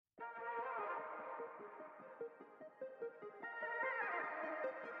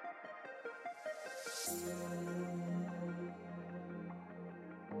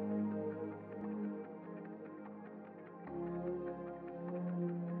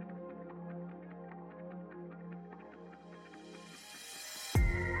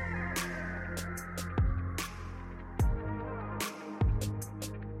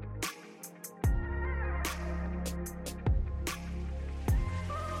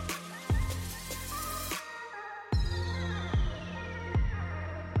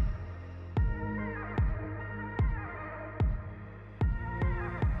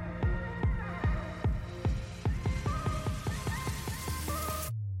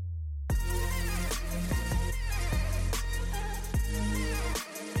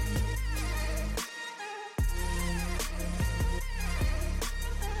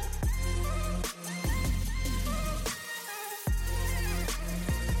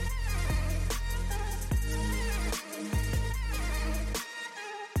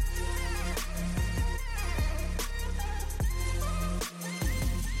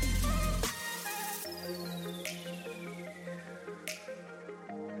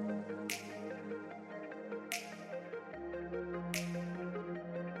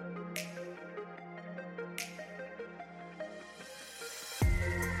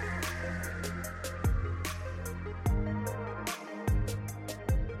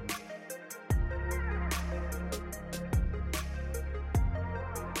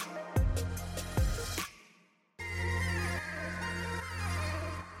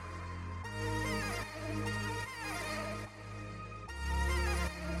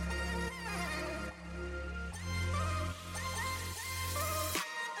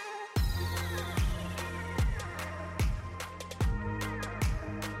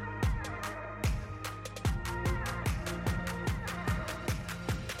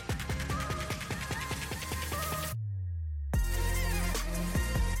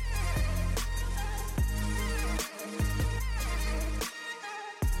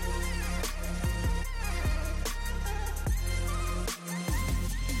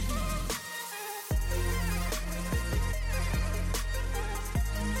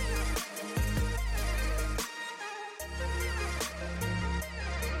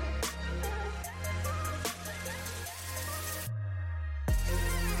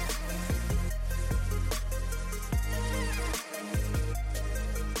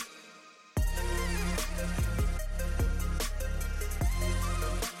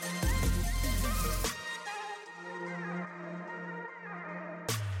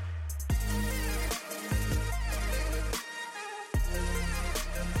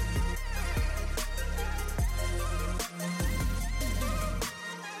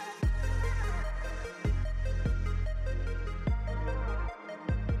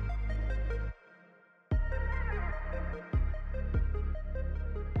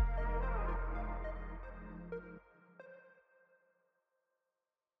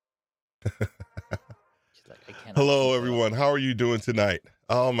Hello, everyone. How are you doing tonight?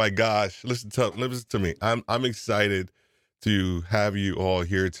 Oh my gosh. Listen to me. I'm excited to have you all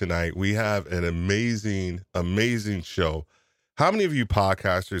here tonight. We have an amazing show. How many of you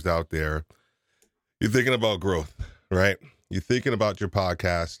podcasters out there, you're thinking about growth, right? You're thinking about your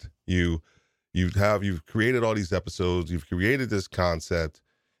podcast. You've created all these episodes, you've created this concept,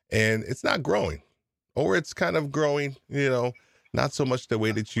 and it's not growing. Or it's kind of growing, not so much the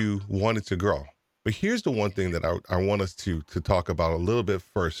way that you want it to grow. But here's the one thing that I want us to talk about a little bit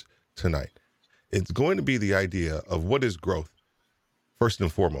first tonight. It's going to be the idea of what is growth, first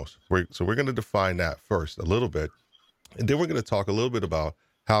and foremost. So we're going to define that first a little bit. And then we're going to talk a little bit about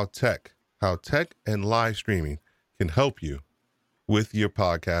how tech and live streaming can help you with your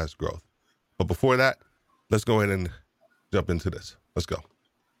podcast growth. But before that, let's go ahead and jump into this. Let's go.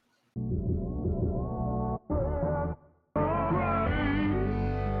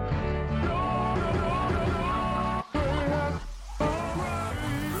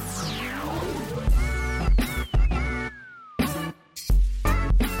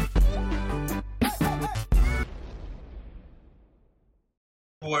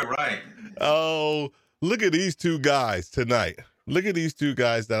 Boy, right. Oh, look at these two guys tonight. Look at these two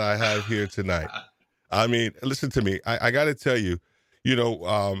guys that I have here tonight. I mean, listen to me. I got to tell you,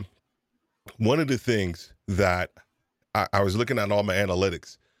 one of the things that I was looking at all my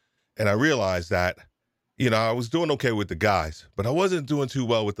analytics, and I realized that, I was doing okay with the guys, but I wasn't doing too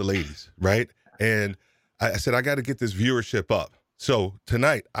well with the ladies, right? And I said, I got to get this viewership up. So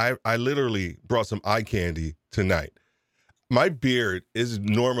tonight, I literally brought some eye candy tonight. My beard is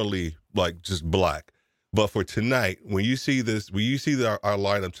normally like just black, but for tonight, when you see our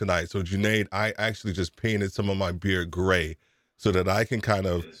lineup tonight, so Junaid, I actually just painted some of my beard gray so that I can kind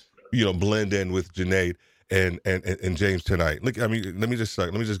of blend in with Janae and James tonight. Look, I mean, let me just go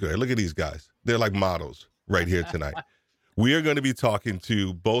ahead. Look at these guys. They're like models right here tonight. We are going to be talking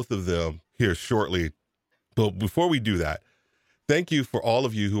to both of them here shortly. But before we do that, thank you for all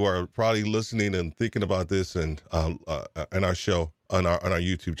of you who are probably listening and thinking about this and in our show on our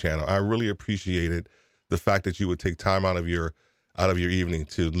YouTube channel. I really appreciate it. The fact that you would take time out of your evening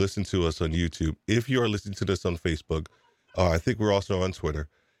to listen to us on YouTube. If you are listening to this on Facebook, I think we're also on Twitter.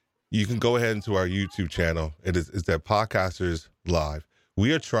 You can go ahead into our YouTube channel. It's that Podcasters Live.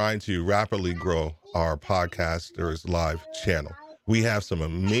 We are trying to rapidly grow our Podcasters Live channel. We have some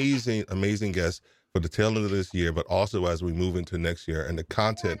amazing, amazing guests for the tail end of this year, but also as we move into next year. And the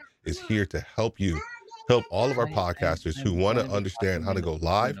content is here to help all of our podcasters who want to understand how to go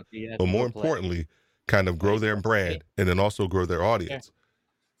live, but more importantly, kind of grow their brand and then also grow their audience.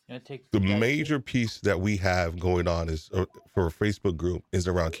 The major piece that we have going on is for a Facebook group is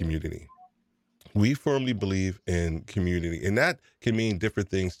around community. We firmly believe in community, and that can mean different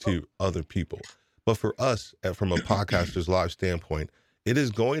things to other people. But for us, from a Podcasters Live standpoint, it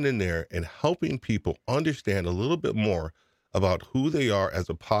is going in there and helping people understand a little bit more about who they are as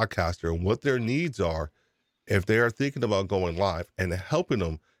a podcaster and what their needs are if they are thinking about going live, and helping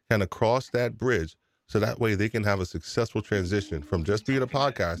them kind of cross that bridge so that way they can have a successful transition from just being a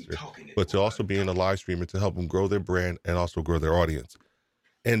podcaster, but to also being a live streamer to help them grow their brand and also grow their audience.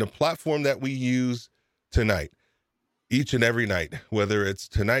 And the platform that we use tonight, each and every night, whether it's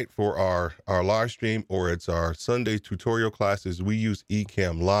tonight for our live stream or it's our Sunday tutorial classes, we use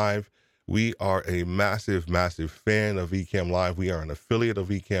Ecamm Live. We are a massive, massive fan of Ecamm Live. We are an affiliate of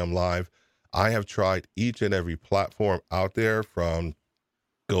Ecamm Live. I have tried each and every platform out there, from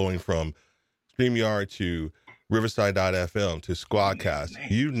going from StreamYard to Riverside.fm to Squadcast,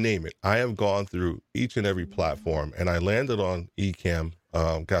 you name it. I have gone through each and every platform, and I landed on Ecamm,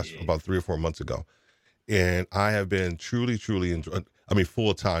 about 3 or 4 months ago. And I have been truly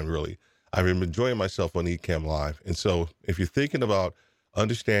full time, really. I've been enjoying myself on Ecamm Live. And so if you're thinking about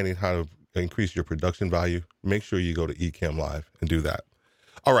understanding how to increase your production value, make sure you go to Ecamm Live and do that.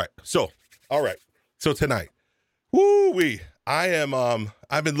 All right. So tonight,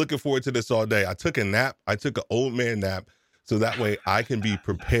 I've been looking forward to this all day. I took a nap. I took an old man nap so that way I can be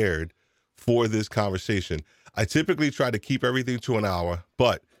prepared for this conversation. I typically try to keep everything to an hour,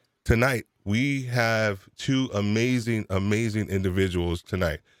 but tonight we have two amazing, amazing individuals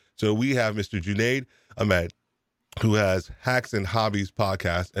tonight. So we have Mr. Junaid Ahmed, who has Hacks and Hobbies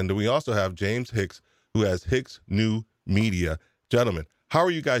podcast, and then we also have James Hicks, who has Hicks New Media. Gentlemen, how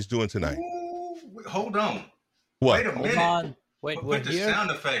are you guys doing tonight? Ooh, hold on. What? Wait a minute. Hold on. Wait, Put the sound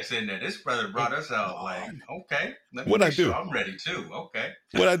effects in there. This brother brought us out like, okay. Let me What'd I make sure do? I'm ready too. Okay.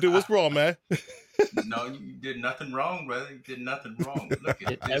 What'd I do? What's wrong, man? No, you did nothing wrong, brother. You did nothing wrong. Look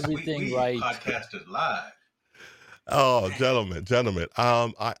at this. Everything right. Podcasters Live. Oh, gentlemen.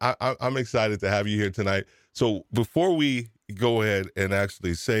 I'm excited to have you here tonight. So before we go ahead and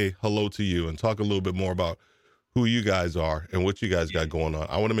actually say hello to you and talk a little bit more about who you guys are and what you guys got going on,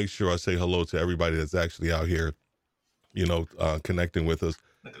 I want to make sure I say hello to everybody that's actually out here, connecting with us.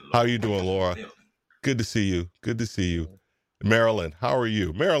 How are you doing, Laura? Good to see you. Marilyn, how are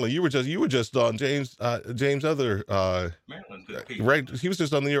you? Marilyn, you were just on James other Maryland, good people. right? He was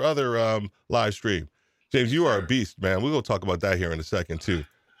just on your other live stream. James, you are a beast, man. We're gonna talk about that here in a second too.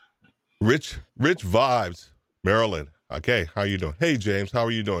 Rich vibes, Marilyn. Okay, how you doing? Hey, James, how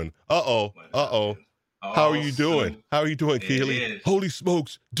are you doing? Uh-oh. How are you doing? How are you doing, Keely? Holy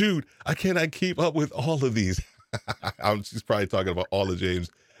smokes, dude, I cannot keep up with all of these. She's probably talking about all of James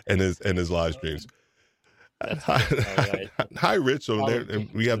and his live streams. Hi, Rich. So there,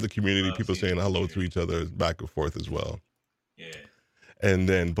 and we have the community people saying hello to each other back and forth as well. Yeah. And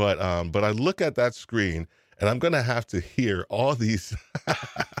then, but I look at that screen and I'm gonna have to hear all these.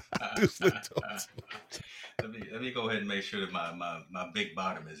 Let me go ahead and make sure that my big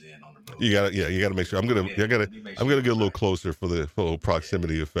bottom is in on the boat. You gotta make sure. I'm gonna get a little closer for the full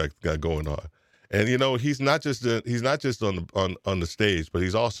proximity effect got going on. And he's not just on the stage, but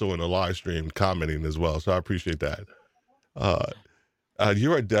he's also in the live stream commenting as well. So I appreciate that.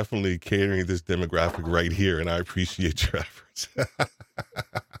 You are definitely catering this demographic right here, and I appreciate your efforts.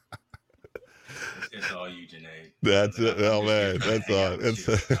 It's all you, Janae. That's it. Oh man, that's all. I'm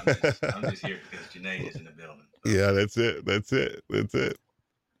just here because Janae is in the building. Yeah, that's it.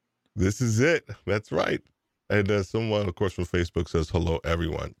 This is it. That's right. And someone, of course, from Facebook says hello,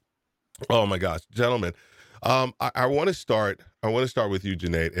 everyone. Oh my gosh, gentlemen, I want to start with you,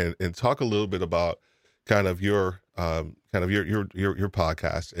 Janae, and talk a little bit about kind of your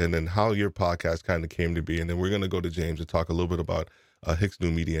podcast, and then how your podcast kind of came to be, and then we're going to go to James and talk a little bit about Hicks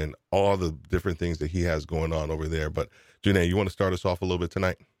New Media and all the different things that he has going on over there. But Janae, you want to start us off a little bit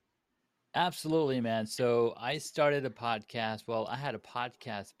tonight? Absolutely, man. So I started a podcast. Well, I had a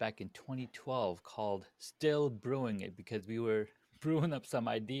podcast back in 2012 called Still Brewing It because we were brewing up some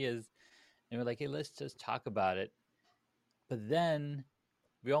ideas and we're like, hey, let's just talk about it. But then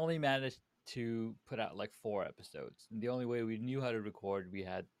we only managed to put out like 4 episodes. And the only way we knew how to record, we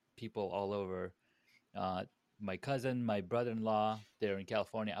had people all over. Uh, my cousin, my brother in law, they're in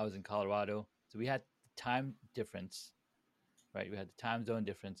California. I was in Colorado. So we had the time difference, right? We had the time zone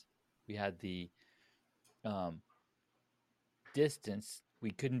difference. We had the um, distance.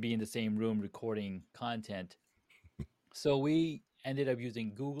 We couldn't be in the same room recording content. So we ended up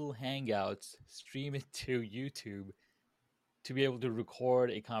using Google Hangouts, stream it to YouTube to be able to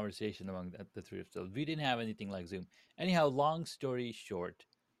record a conversation among the three of us. So we didn't have anything like Zoom. Anyhow, long story short,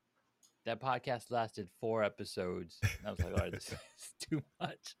 that podcast lasted 4 episodes. And I was like, all right, this is too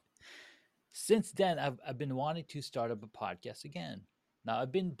much. Since then, I've been wanting to start up a podcast again. Now,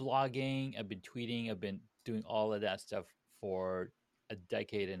 I've been blogging, I've been tweeting, I've been doing all of that stuff for a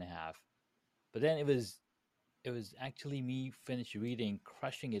decade and a half. But then it was actually me finished reading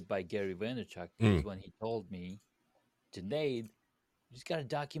Crushing It by Gary Vaynerchuk Mm, is when he told me, Janaid, you just got to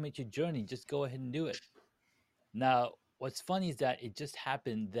document your journey. Just go ahead and do it. Now, what's funny is that it just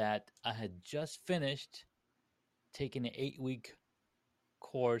happened that I had just finished taking an 8-week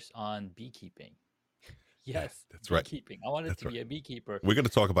course on beekeeping. Yes, that's right. beekeeping. I wanted That's to right. be a beekeeper. We're going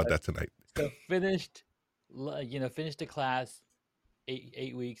to talk about But that tonight. so finished the class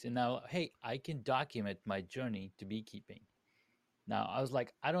 8 weeks, and now hey, I can document my journey to beekeeping. Now I was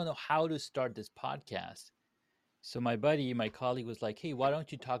like, I don't know how to start this podcast. So my buddy, my colleague was like, hey, why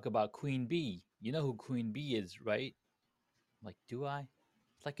don't you talk about Queen Bee? You know who Queen Bee is, right? I'm like, do I?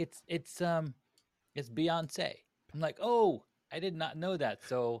 It's like it's Beyonce. I'm like, oh, I did not know that.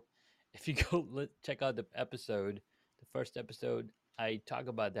 So if you go check out the episode, the first episode, I talk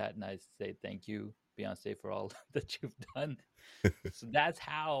about that and I say thank you, Beyonce, for all that you've done. So that's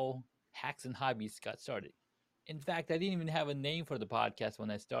how Hacks and Hobbies got started. In fact, I didn't even have a name for the podcast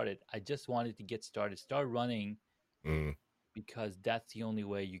when I started. I just wanted to get started, start running, Mm, because that's the only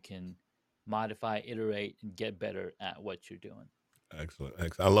way you can modify, iterate, and get better at what you're doing. excellent.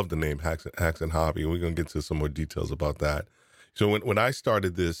 Excellent. I love the name Hacks and Hobby. We're going to get to some more details about that. So when I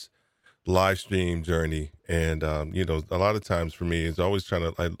started this live stream journey, and a lot of times for me, it's always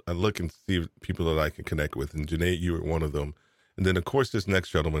trying to I look and see people that I can connect with, and Janae, you were one of them. And then of course this next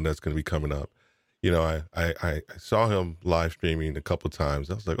gentleman that's going to be coming up, I saw him live streaming a couple times.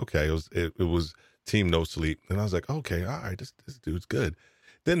 I was like, okay, it was Team No Sleep, and I was like, okay, all right, this dude's good.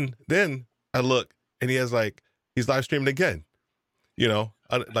 Then I look, and he's live streaming again.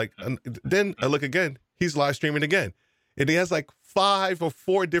 Then I look again, he's live streaming again, and he has like 5 or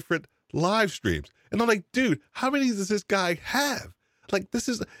 4 different live streams, and I'm like, dude, how many does this guy have? Like, this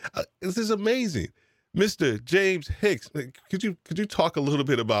is amazing. Mr. James Hicks, like, could you talk a little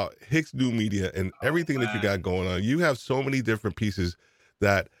bit about Hicks New Media and Oh everything that you man. got going on? You have so many different pieces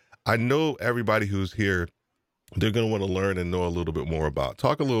that I know everybody who's here, they're going to want to learn and know a little bit more about.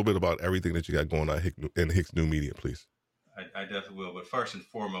 Talk a little bit about everything that you got going on in Hicks New Media, please. I definitely will. But first and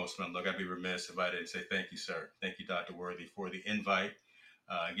foremost, man, look, I'd be remiss if I didn't say thank you, sir. Thank you, Dr. Worthy, for the invite.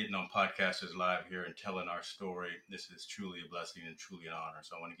 Getting on Podcasters Live here and telling our story. This is truly a blessing and truly an honor.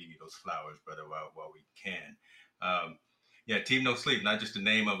 So I want to give you those flowers, brother, while we can. Um, yeah, Team No Sleep, not just the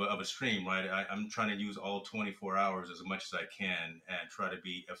name of a stream, right? I'm trying to use all 24 hours as much as I can and try to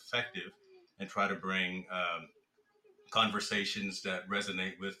be effective and try to bring conversations that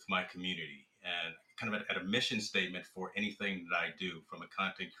resonate with my community and kind of at a mission statement for anything that I do from a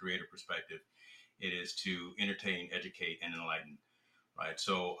content creator perspective. It is to entertain, educate, and enlighten. Right.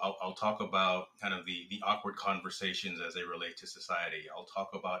 So I'll talk about kind of the awkward conversations as they relate to society. I'll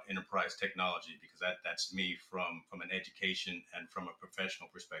talk about enterprise technology because that's me from an education and from a professional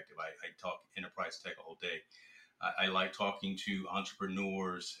perspective. I talk enterprise tech all day. I like talking to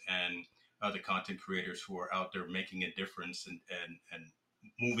entrepreneurs and other content creators who are out there making a difference and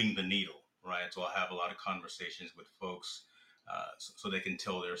moving the needle, right? So I have a lot of conversations with folks so they can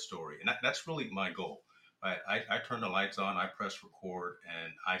tell their story. And that's really my goal. Right? I turn the lights on, I press record,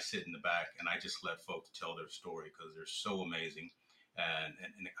 and I sit in the back and I just let folks tell their story because they're so amazing. And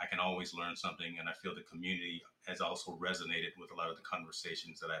I can always learn something. And I feel the community has also resonated with a lot of the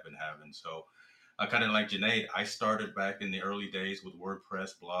conversations that I've been having. So kind of like Janae, I started back in the early days with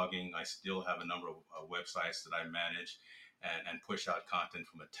WordPress blogging. I still have a number of websites that I manage and push out content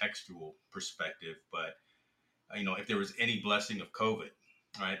from a textual perspective. But if there was any blessing of COVID,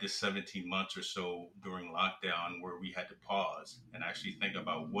 right, this 17 months or so during lockdown, where we had to pause and actually think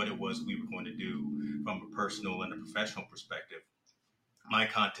about what it was we were going to do from a personal and a professional perspective. My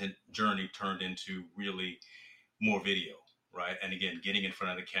content journey turned into really more video, right? And again, getting in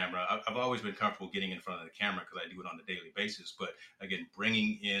front of the camera. I've always been comfortable getting in front of the camera because I do it on a daily basis. But again,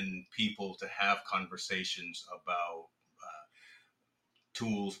 bringing in people to have conversations about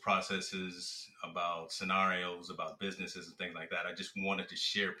tools, processes, about scenarios, about businesses and things like that. I just wanted to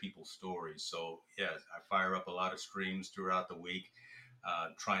share people's stories. So yes, I fire up a lot of streams throughout the week.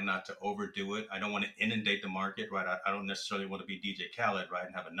 Try not to overdo it. I don't want to inundate the market, right? I don't necessarily want to be DJ Khaled, right,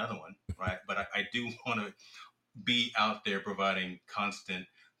 and have another one, right? But I do want to be out there providing constant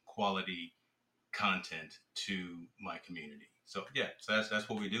quality content to my community. So yeah, so that's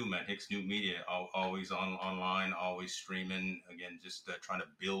what we do, man. Hicks New Media, always online, always streaming. Again, just trying to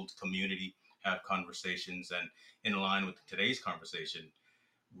build community, have conversations, and in line with today's conversation,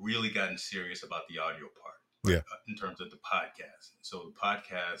 really gotten serious about the audio part, right? Yeah. In terms of the podcast. So the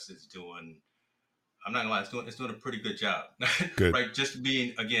podcast is doing, I'm not gonna lie, it's doing a pretty good job. Good. Right? Just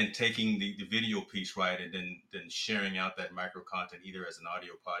being, again, taking the video piece, right, and then sharing out that micro content either as an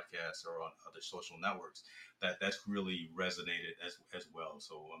audio podcast or on other social networks. That's really resonated as well.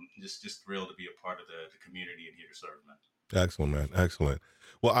 So I'm just thrilled to be a part of the community and here to serve, man. Excellent, man. Excellent.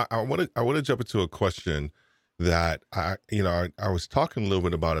 Well, I want to jump into a question that I was talking a little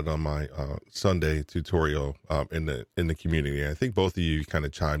bit about it on my Sunday tutorial in the community. I think both of you kind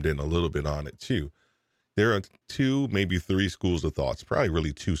of chimed in a little bit on it too. There are two, maybe three schools of thoughts, probably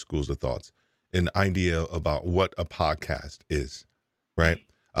really two schools of thoughts, an idea about what a podcast is, right?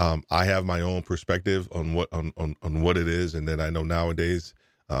 I have my own perspective on what on what it is, and then I know nowadays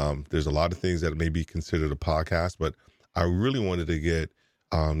there's a lot of things that may be considered a podcast, but I really wanted to get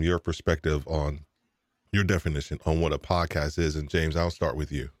your perspective on your definition on what a podcast is. And James, I'll start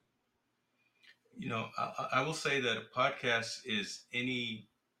with you. You know, I will say that a podcast is any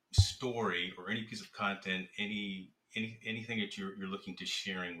story or any piece of content, anything that you're looking to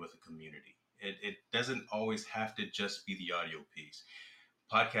sharing with a community. It doesn't always have to just be the audio piece.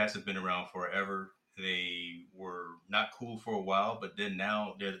 Podcasts have been around forever. They were not cool for a while, but then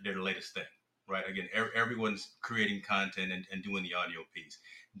now they're the latest thing, right? Again, everyone's creating content and doing the audio piece,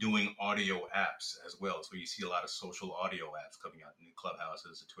 doing audio apps as well. So you see a lot of social audio apps coming out in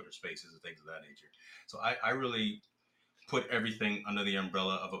Clubhouses, Twitter Spaces, and things of that nature. So I really put everything under the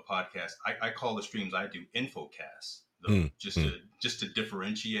umbrella of a podcast. I call the streams I do infocasts, though, just to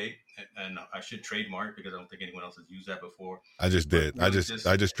differentiate. And I should trademark because I don't think anyone else has used that before. I just did. I just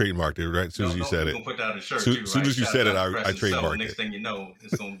trademarked it right as soon as you said it. We're gonna put that on a shirt too. As soon as you said it, I trademarked it. Next thing you know,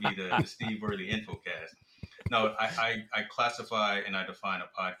 it's gonna be the Steve Worthy Infocast. No, I classify and I define a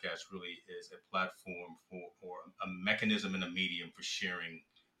podcast really as a platform for or a mechanism and a medium for sharing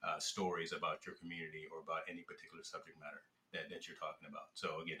stories about your community or about any particular subject matter that you're talking about.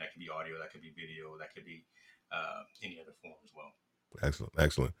 So again, that could be audio, that could be video, that could be any other form as well.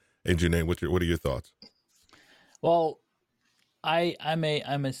 Excellent. Hey, Janae, what are your thoughts? Well, I'm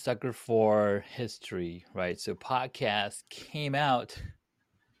a sucker for history, right? So podcasts came out,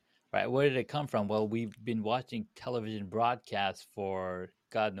 right? Where did it come from? Well, we've been watching television broadcasts for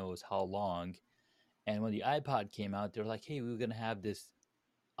God knows how long, and when the iPod came out, they're like, "Hey, we're gonna have this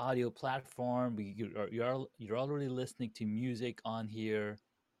audio platform. You're already listening to music on here.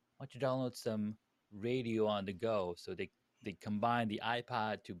 Why don't you download some radio on the go?" So they combined the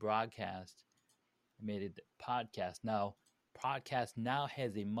iPod to broadcast and made it podcast. Now, podcast now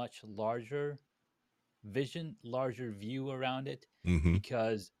has a much larger vision, larger view around it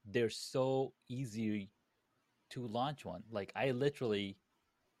because they're so easy to launch one. Like I literally,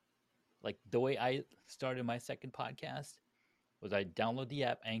 like the way I started my second podcast was I download the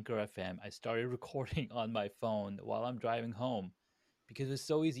app Anchor FM. I started recording on my phone while I'm driving home because it was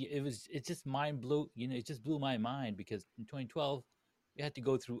so easy. It just it just blew my mind because in 2012 we had to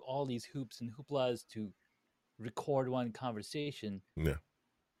go through all these hoops and hooplas to record one conversation. Yeah.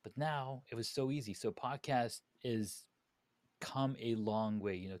 But now it was so easy. So podcast is come a long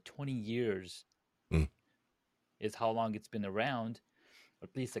way. 20 years is how long it's been around, or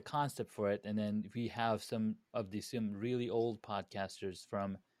at least a concept for it. And then we have some really old podcasters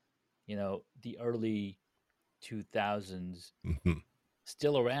from, the early 2000s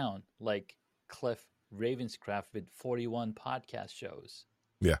still around, like Cliff Ravenscraft with 41 podcast shows.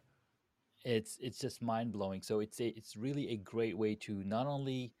 Yeah. It's just mind blowing. So it's really a great way to not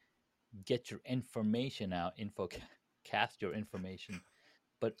only get your information out, cast your information,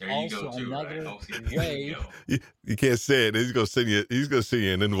 but there also too, another right? way. You can't say it. He's gonna send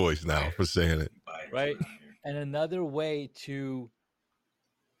you an invoice now for saying it. Right. And another way to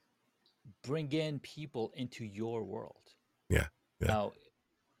bring in people into your world. Yeah. Yeah. Now,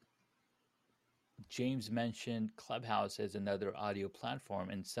 James mentioned Clubhouse as another audio platform,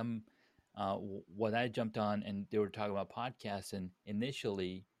 and what I jumped on, and they were talking about podcasts, and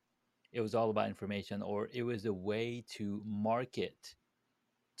initially it was all about information, or it was a way to market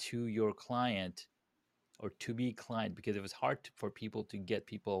to your client or to be client, because it was hard for people to get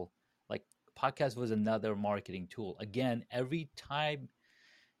people. Like, podcast was another marketing tool. Again, every time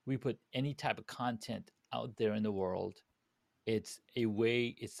we put any type of content out there in the world, it's a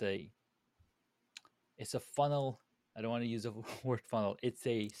way, it's a funnel. I don't want to use a word funnel. It's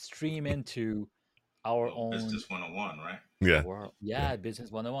a stream into A our little own business 101, right? Yeah. world. Yeah. Yeah,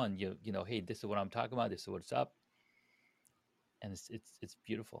 business 101. You know, hey, this is what I'm talking about. This is what's up, and it's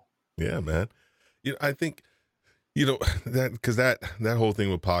beautiful. Yeah, man. I think that because that whole thing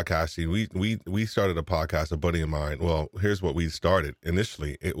with podcasting, we started a podcast. A buddy of mine. Well, here's what we started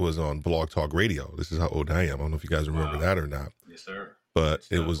initially. It was on Blog Talk Radio. This is how old I am. I don't know if you guys remember Wow. that or not, Yes, sir. but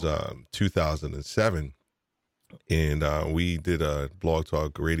Good it stuff. was 2007, and we did a Blog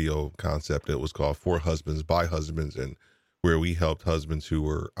Talk Radio concept. It was called For Husbands by Husbands, and where we helped husbands who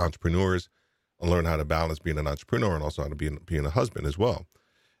were entrepreneurs learn how to balance being an entrepreneur and also how to being a husband as well.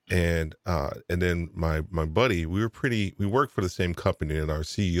 And then my buddy, we worked for the same company, and our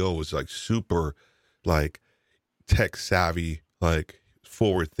CEO was like super like tech savvy, like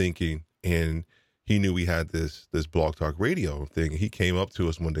forward thinking, and he knew we had this Blog Talk Radio thing. He came up to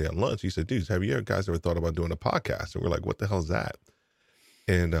us one day at lunch. He said, "Dudes, have you guys ever thought about doing a podcast?" And we're like, "What the hell is that?"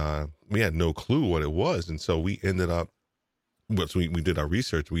 And we had no clue what it was, and so we ended up. Once we did our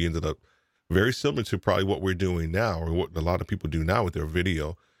research, we ended up very similar to probably what we're doing now, or what a lot of people do now with their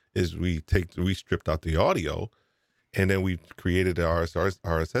video, is we stripped out the audio, and then we created the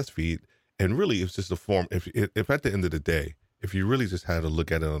RSS feed, and really it's just a form. If at the end of the day, if you really just had to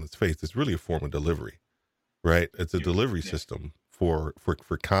look at it on its face, it's really a form of delivery, right? It's a delivery system for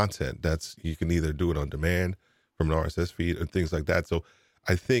content that's, you can either do it on demand from an RSS feed and things like that. So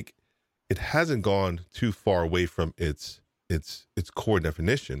I think it hasn't gone too far away from its core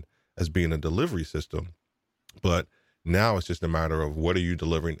definition as being a delivery system, but now it's just a matter of what are you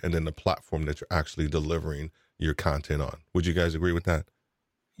delivering, and then the platform that you're actually delivering your content on. Would you guys agree with that?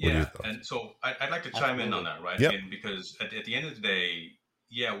 What are your Yeah, thoughts? and so I'd like to chime in on Absolutely. that, right? Yep. And because at the end of the day,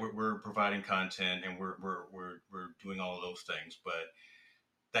 yeah, we're providing content and we're doing all of those things, but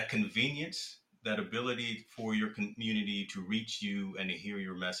that convenience, that ability for your community to reach you and to hear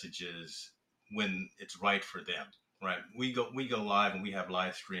your messages when it's right for them, right? We go live and we have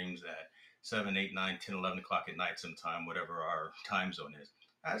live streams at 7, 8, 9, 10, 11 o'clock at night sometime, whatever our time zone is.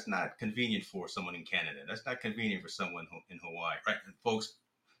 That's not convenient for someone in Canada. That's not convenient for someone in Hawaii, right? And folks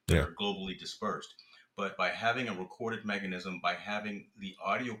that Yeah. are globally dispersed. But by having a recorded mechanism, by having the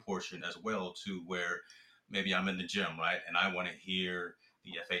audio portion as well, to where maybe I'm in the gym, right, and I want to hear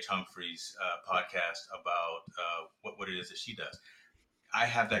the F.H. Humphreys podcast about what it is that she does. I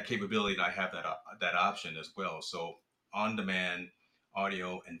have that capability, and I have that option as well. So on demand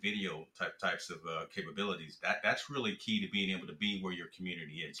audio and video types of capabilities, that's really key to being able to be where your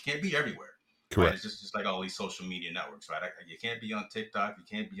community is. You can't be everywhere, right? It's Correct. just like all these social media networks, right? You can't be on TikTok, you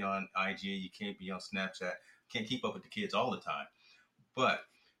can't be on IG, you can't be on Snapchat, you can't keep up with the kids all the time, but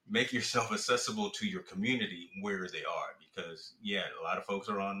make yourself accessible to your community where they are, because yeah, a lot of folks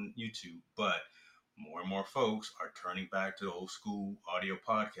are on YouTube, but more and more folks are turning back to old school audio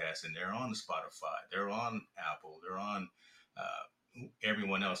podcasts, and they're on Spotify, they're on Apple, they're on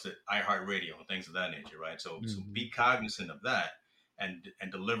everyone else, at iHeartRadio and things of that nature, right? So Mm-hmm. be cognizant of that, and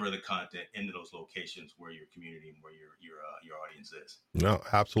deliver the content into those locations where your community and where your audience is. No,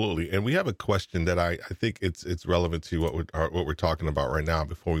 absolutely. And we have a question that I think it's relevant to what we're talking about right now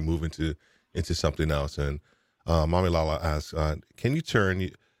before we move into something else. And Mami Lala asks, can you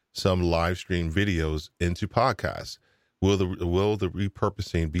turn some live stream videos into podcasts? Will the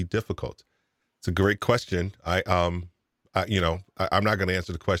repurposing be difficult? It's a great question. I'm not going to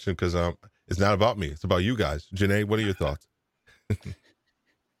answer the question because it's not about me. It's about you guys. Janae, what are your thoughts?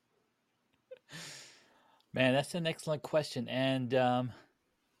 Man, that's an excellent question, and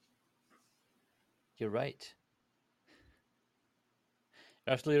you're right.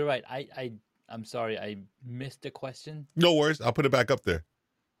 You're absolutely right. I'm sorry, I missed the question. No worries. I'll put it back up there.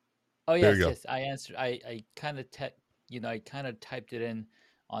 Oh There you yes, go. yes. I answered. I kind of I kind of typed it in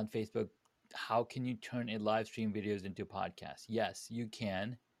on Facebook. How can you turn a live stream videos into podcasts? Yes, you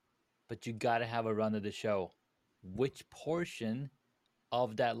can, but you got to have a run of the show. Which portion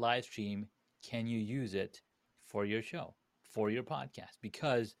of that live stream can you use it for your show, for your podcast?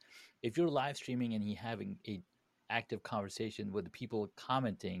 Because if you're live streaming and you're having a active conversation with the people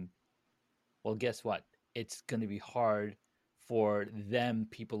commenting, well, guess what? It's going to be hard for them,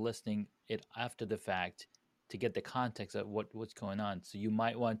 people listening it after the fact, to get the context of what's going on. So you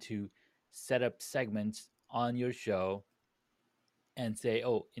might want to set up segments on your show and say,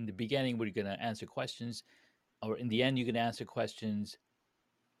 oh, in the beginning, we're going to answer questions, or in the end, you can answer questions,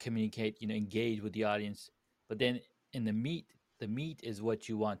 communicate, engage with the audience. But then in the meat is what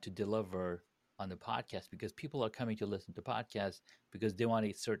you want to deliver on the podcast, because people are coming to listen to podcasts because they want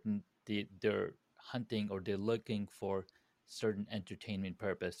a certain, they're hunting or they're looking for certain entertainment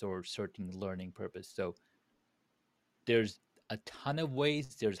purpose or certain learning purpose. So there's a ton of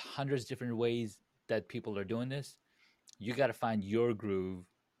ways, there's hundreds of different ways that people are doing this. You got to find your groove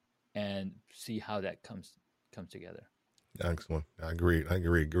and see how that comes together. Excellent. I agreed.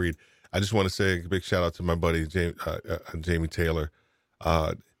 I just want to say a big shout out to my buddy Jamie Taylor.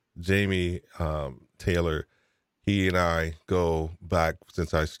 Jamie Taylor, he and I go back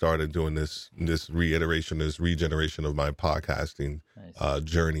since I started doing this regeneration of my podcasting Nice.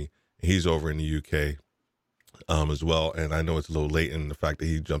 journey. He's over in the UK as well, and I know it's a little late in the fact that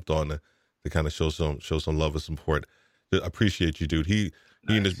he jumped on to kind of show some love and support. I appreciate you, dude. He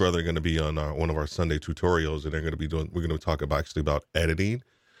and his brother are going to be on one of our Sunday tutorials, and we're going to talk about editing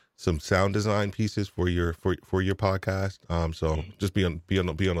some sound design pieces for your podcast. So just be on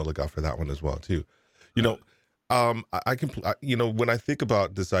the lookout for that one as well too. When I think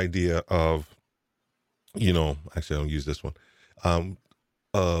about this idea of, actually I don't use this one,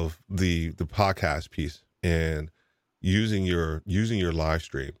 of the podcast piece and using your live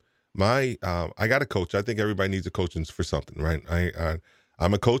stream. I got a coach. I think everybody needs a coach for something, right?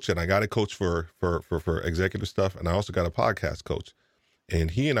 I'm a coach, and I got a coach for executive stuff, and I also got a podcast coach.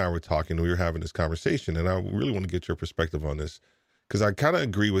 And he and I were talking, we were having this conversation, and I really want to get your perspective on this, because I kind of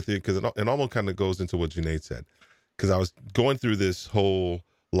agree with it, because it almost kind of goes into what Junaid said. Because I was going through this whole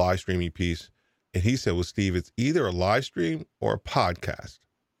live streaming piece, and he said, well, Steve, it's either a live stream or a podcast.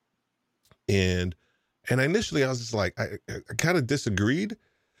 And initially I was just like, I kind of disagreed,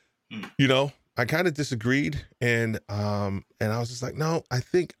 I kind of disagreed. And I was just like, no, I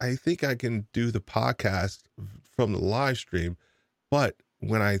think I can do the podcast from the live stream. But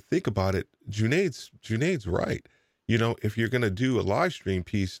when I think about it, Junaid's right. If you're going to do a live stream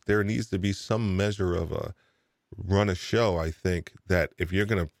piece, there needs to be some measure of run a show. I think that if you're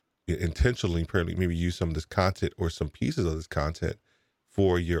going to intentionally maybe use some of this content or some pieces of this content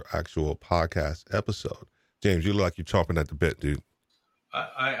for your actual podcast episode. James, you look like you're chomping at the bit, dude.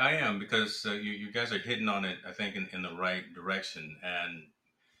 I am, because you guys are hitting on it, I think, in the right direction, and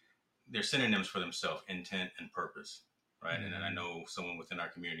they're synonyms for themselves: intent and purpose, right? Mm-hmm. And I know someone within our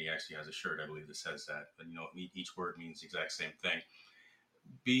community actually has a shirt, I believe, that says that. But each word means the exact same thing.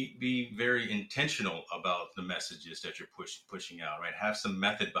 Be very intentional about the messages that you're pushing out, right? Have some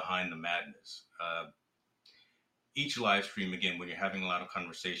method behind the madness. Each live stream, again, when you're having a lot of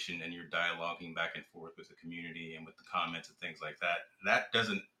conversation and you're dialoguing back and forth with the community and with the comments and things like that, that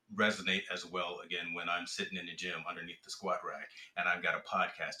doesn't resonate as well, again, when I'm sitting in the gym underneath the squat rack and I've got a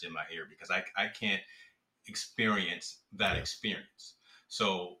podcast in my ear, because I can't experience that experience.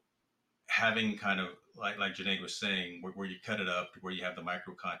 So having kind of like Junaid was saying, where you cut it up, where you have the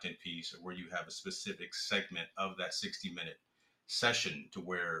micro content piece, or where you have a specific segment of that 60-minute session to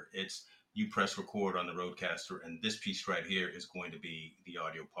where it's, you press record on the Rodecaster, and this piece right here is going to be the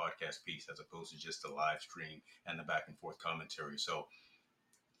audio podcast piece, as opposed to just the live stream and the back and forth commentary. So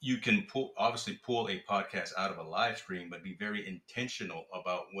you can obviously pull a podcast out of a live stream, but be very intentional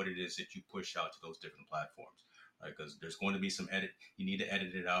about what it is that you push out to those different platforms, right? Because there's going to be some edit. You need to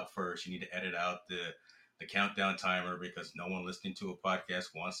edit it out first. You need to edit out the countdown timer, because no one listening to a podcast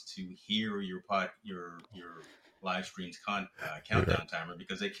wants to hear your live streams countdown timer,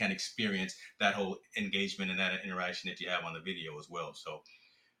 because they can't experience that whole engagement and that interaction that you have on the video as well. So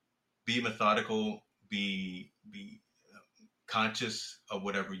be methodical, be conscious of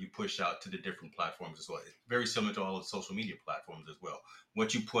whatever you push out to the different platforms as well. It's very similar to all the social media platforms as well.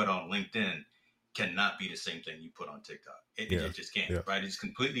 What you put on LinkedIn cannot be the same thing you put on TikTok. It just can't, right? It's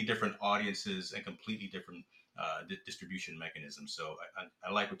completely different audiences and completely different distribution mechanisms. So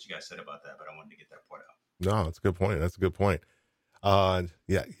I like what you guys said about that, but I wanted to get that part out. No, that's a good point.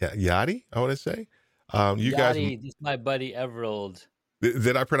 Yachty, I want to say. You Yachty, guys, this is my buddy Everald.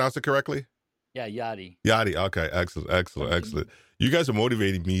 Did I pronounce it correctly? Yeah, Yachty. Yachty. Okay, excellent. You guys are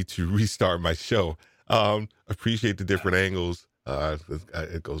motivating me to restart my show. Appreciate the different angles.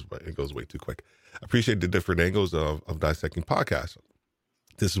 It goes way too quick. Appreciate the different angles of dissecting podcasts.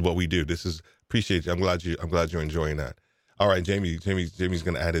 This is what we do. Appreciate you. I'm glad you're enjoying that. All right, Jamie's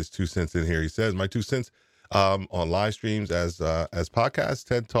going to add his 2 cents in here. He says, my 2 cents on live streams as podcasts,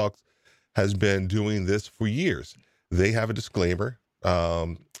 TED Talks has been doing this for years. They have a disclaimer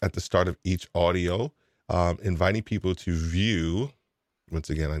at the start of each audio, inviting people to view. Once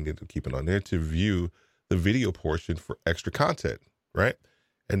again, I need to keep it on there to view the video portion for extra content, right?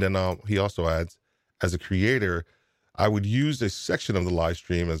 And then he also adds, as a creator, I would use a section of the live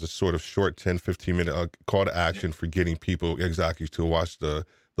stream as a sort of short 10, 15-minute call to action for getting people exactly to watch the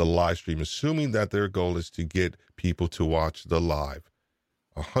live stream, assuming that their goal is to get people to watch the live.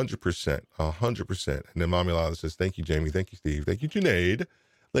 100%, 100%. And then Mommy Lala says, thank you, Jamie. Thank you, Steve. Thank you, Junaid.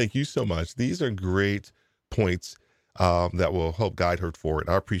 Thank you so much. These are great points that will help guide her forward.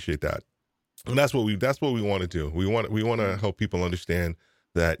 I appreciate that. And that's what we want to do. We want to help people understand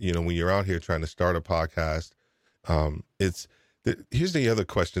that, you know, when you're out here trying to start a podcast, here's the other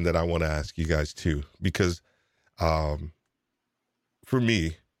question that I want to ask you guys too, because for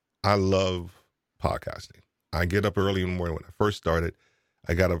me, I love podcasting. I get up early in the morning. When I first started,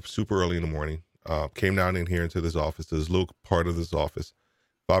 I got up super early in the morning, came down in here into this office, this little part of this office,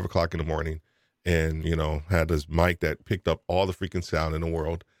 5 o'clock in the morning, and, you know, had this mic that picked up all the freaking sound in the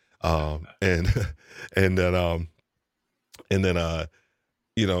world. And then,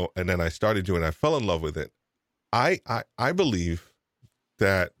 you know, and then I started doing, I fell in love with it. I believe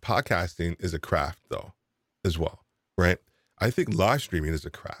that podcasting is a craft though, as well, right? I think live streaming is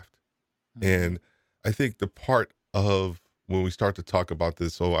a craft. And I think the part of when we start to talk about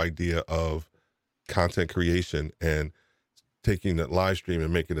this whole idea of content creation and taking that live stream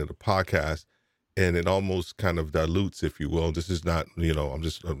and making it a podcast, and it almost kind of dilutes, if you will. This is not, you know, I'm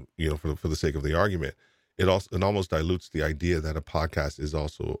just, you know, for the sake of the argument, it almost dilutes the idea that a podcast is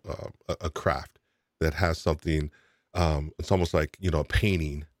also a craft that has something. It's almost like, you know, a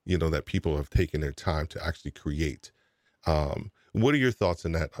painting, you know, that people have taken their time to actually create. What are your thoughts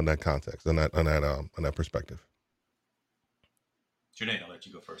on that context, on that perspective? Junaid, I'll let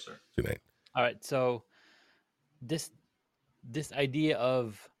you go first, sir. Junaid. All right. So this idea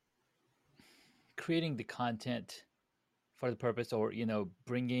of creating the content for the purpose, or, you know,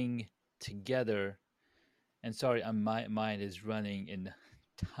 bringing together, and sorry, my mind is running in a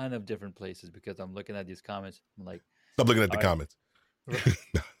ton of different places because I'm looking at these comments. I'm like, stop looking at the comments.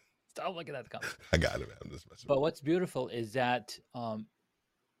 Stop looking at the comments. I got it, man. I'm just messing. But what's beautiful is that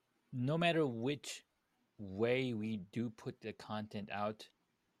no matter which way we do put the content out,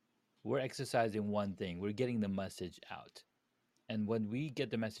 we're exercising one thing. We're getting the message out. And when we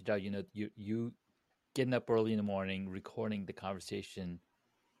get the message out, you know, you getting up early in the morning, recording the conversation,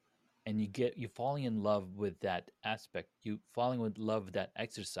 and you falling in love with that aspect. You falling in love with that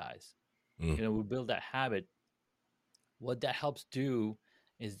exercise. You know, we build that habit. What that helps do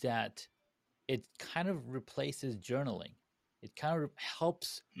is that it kind of replaces journaling. It kind of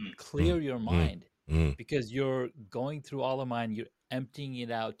helps clear your mind because you're going through all of mine, you're emptying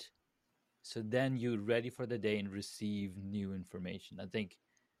it out. So then you're ready for the day and receive new information. I think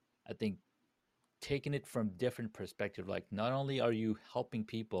taking it from different perspective, like not only are you helping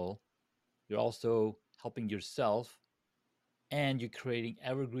people, you're also helping yourself, and you're creating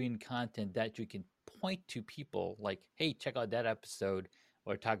evergreen content that you can point to people like, hey, check out that episode,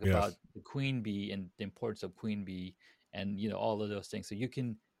 or talk about the queen bee and the importance of queen bee, and, you know, all of those things. So you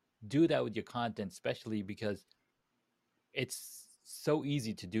can do that with your content, especially because it's so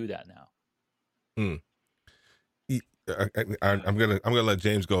easy to do that now. I'm gonna let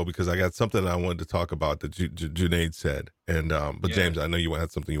James go because I got something I wanted to talk about that Junaid said, and but James, I know you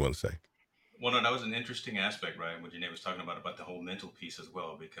had something you want to say. Well, no, that was an interesting aspect, right? What Junaid was talking about the whole mental piece as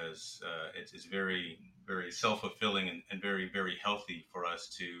well, because it's very, very self-fulfilling and very, very healthy for us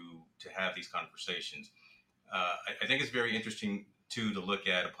to have these conversations. I think it's very interesting too to look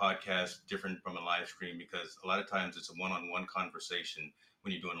at a podcast different from a live stream, because a lot of times it's a one-on-one conversation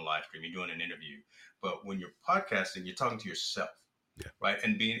when you're doing a live stream, you're doing an interview. But when you're podcasting, you're talking to yourself, right?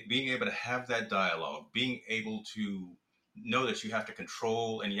 And being able to have that dialogue, being able to know that you have to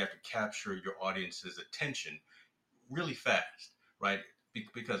control and you have to capture your audience's attention really fast, right?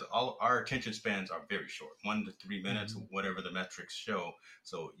 Because all our attention spans are very short, 1 to 3 minutes, whatever the metrics show.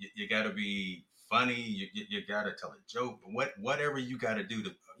 So you got to be funny. You got to tell a joke. Whatever you got to do,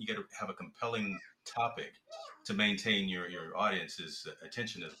 you got to have a compelling topic to maintain your audience's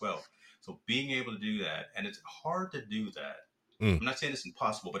attention as well. So being able to do that, and it's hard to do that. I'm not saying it's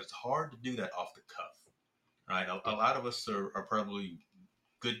impossible, but it's hard to do that off the cuff, right? A lot of us are probably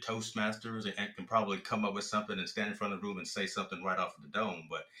good Toastmasters and can probably come up with something and stand in front of the room and say something right off of the dome.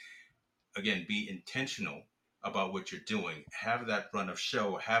 But again, be intentional about what you're doing. Have that run of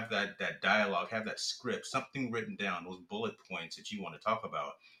show, have that dialogue, have that script, something written down, those bullet points that you want to talk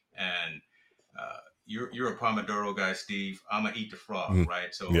about. And you're a Pomodoro guy, Steve. I'm gonna eat the frog, Mm,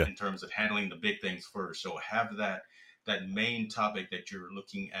 right? So yeah. in terms of handling the big things first, so have that main topic that you're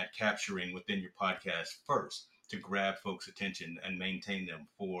looking at capturing within your podcast first to grab folks' attention and maintain them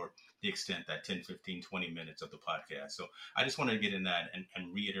for the extent that 10, 15, 20 minutes of the podcast. So I just wanted to get in that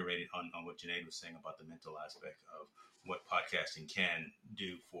and reiterate it on what Janae was saying about the mental aspect of what podcasting can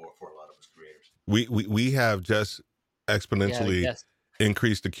do for a lot of us creators. We have just We have a exponentially guest.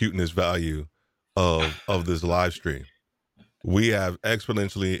 increased the cuteness value of this live stream. We have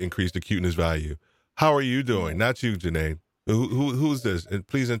exponentially increased the cuteness value. How are you doing? Yeah. Not you, Janae. Who's this? And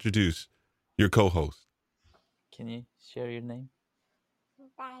please introduce your co-host. Can you share your name?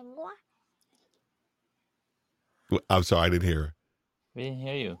 I'm sorry, I didn't hear her. We didn't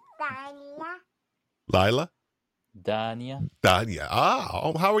hear you. Lila? Dania. Yeah.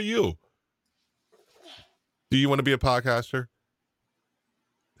 How are you? Do you want to be a podcaster?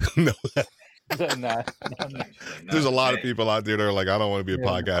 No. No, no. There's a lot of people out there that are like, I don't want to be a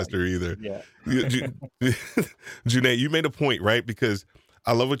podcaster either. Yeah. Janae, you made a point, right? Because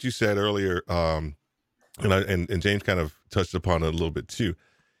I love what you said earlier, and James kind of touched upon it a little bit too.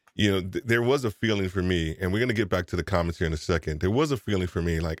 You know, there was a feeling for me, and we're going to get back to the comments here in a second. There was a feeling for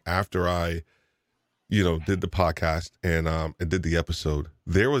me, like after I, did the podcast and did the episode,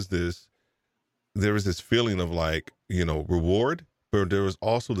 there was this feeling of like, reward, but there was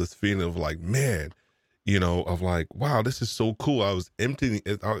also this feeling of like, man, of like, wow, this is so cool. I was emptying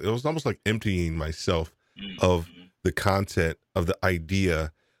it. It was almost like emptying myself of Mm-hmm. the content, of the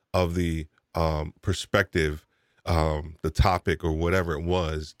idea, of the perspective, the topic or whatever it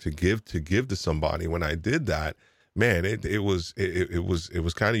was to give to somebody. When I did that, man, it was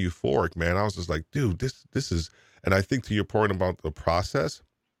kind of euphoric, man. I was just like, dude, this is, and I think to your point about the process,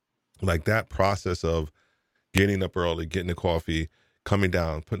 like that process of getting up early, getting the coffee, coming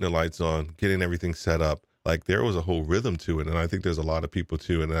down, putting the lights on, getting everything set up. Like there was a whole rhythm to it. And I think there's a lot of people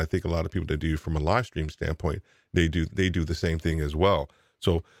too. And I think a lot of people that do from a live stream standpoint, they do the same thing as well.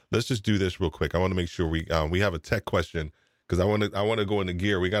 So let's just do this real quick. I want to make sure we have a tech question because I want to go into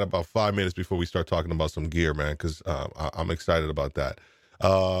gear. We got about 5 minutes before we start talking about some gear, man, because I'm excited about that.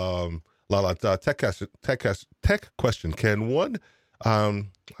 Tech question. Can one,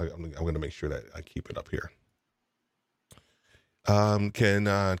 I'm going to make sure that I keep it up here.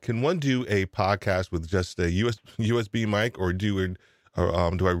 Can one do a podcast with just a USB mic, or do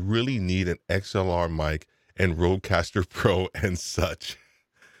I really need an XLR mic and Rodecaster Pro and such?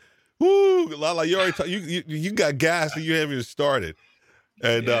 Woo, Lala, you already you got gas and you haven't even started.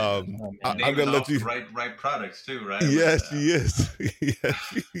 And I'm gonna let you. Right products too, right? Yes, she is.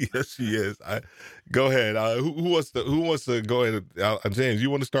 yes, she is. Go ahead. Who wants to go ahead? James,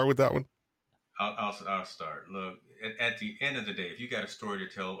 you want to start with that one? I'll start. Look, at the end of the day, if you got a story to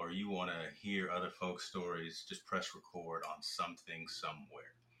tell or you want to hear other folks' stories, just press record on something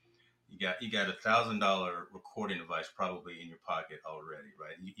somewhere. You got $1,000 recording device probably in your pocket already,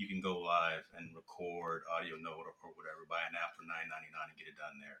 right? You can go live and record audio note or whatever, buy an app for $9.99 and get it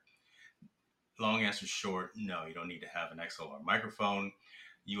done there. Long answer short, no, you don't need to have an XLR microphone.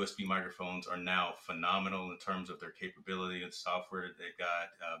 USB microphones are now phenomenal in terms of their capability and software that they've got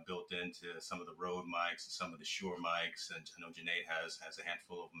built into some of the Rode mics and some of the Shure mics. And I know Janae has a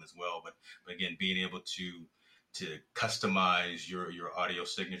handful of them as well. But again, being able to customize your audio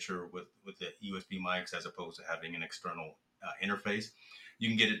signature with the USB mics as opposed to having an external interface, you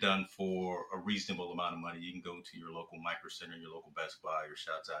can get it done for a reasonable amount of money. You can go to your local Micro Center, your local Best Buy, or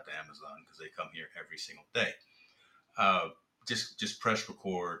shouts out to Amazon because they come here every single day. Just press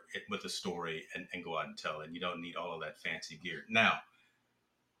record it with a story and go out and tell it. You don't need all of that fancy gear. Now,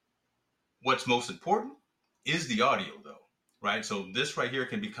 what's most important is the audio, though, right? So this right here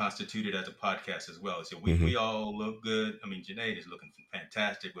can be constituted as a podcast as well. So we all look good. I mean, Janae is looking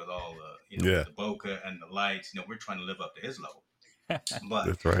fantastic with all the the bokeh and the lights. We're trying to live up to his level. But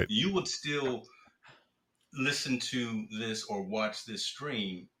that's right. You would still listen to this or watch this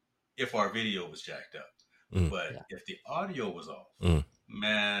stream if our video was jacked up. But if the audio was off,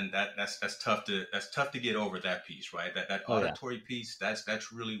 man, that's tough to get over that piece, right? That auditory piece,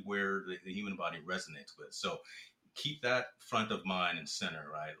 that's really where the human body resonates with. So keep that front of mind and center,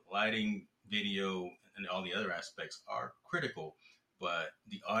 right? Lighting, video, and all the other aspects are critical, but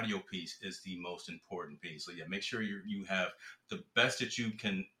the audio piece is the most important piece. So yeah, make sure you have the best that you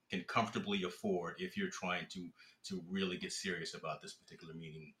can comfortably afford if you're trying to really get serious about this particular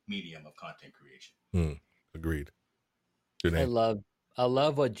medium of content creation. Agreed. Janae? I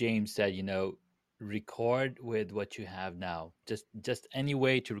love what James said, record with what you have now. Just any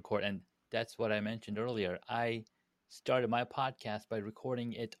way to record. And that's what I mentioned earlier. I started my podcast by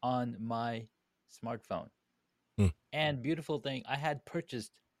recording it on my smartphone. Hmm. And beautiful thing, I had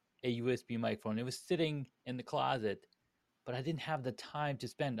purchased a USB microphone. It was sitting in the closet, but I didn't have the time to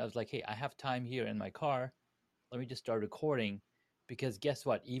spend. I was like, hey, I have time here in my car. Let me just start recording. Because guess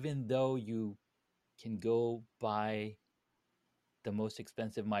what? Even though you can go buy the most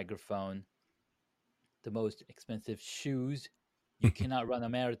expensive microphone, the most expensive shoes, you cannot run a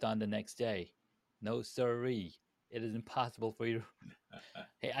marathon the next day. No siree. It is impossible for you to.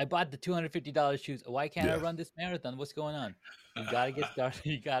 Hey, I bought the $250 shoes. Why can't I Yeah. run this marathon? What's going on? You got to get started.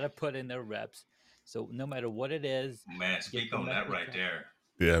 You got to put in the reps. So no matter what it is, Man, get speak the on that message right out. there.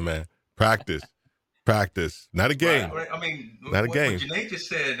 Yeah, man. Practice. Not a Right, game. right. I mean, Not a what game. Janae just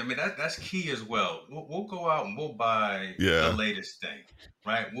said, I mean, that's key as well. We'll go out and we'll buy the Yeah. latest thing,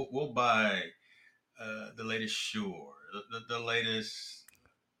 right? We'll buy the latest shoe or the latest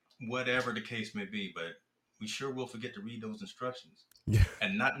whatever the case may be, but we sure will forget to read those instructions Yeah.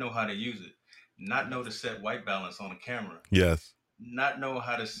 and not know how to use it, not know to set white balance on a camera, Yes. not know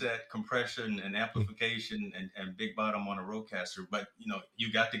how to set compression and amplification and big bottom on a roadcaster. But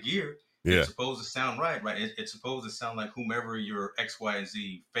you got the gear. Yeah. It's supposed to sound right? It's supposed to sound like whomever your X, Y, and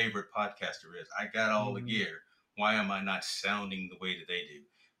Z favorite podcaster is. I got all the gear. Why am I not sounding the way that they do?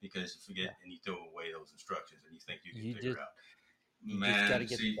 Because you forget and you throw away those instructions and you think you can figure it out. You just got to Man,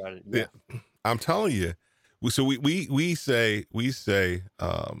 get see, started. Yeah. I'm telling you. So we say we with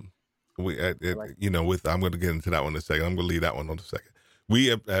I'm going to get into that one in a second. I'm going to leave that one on a second.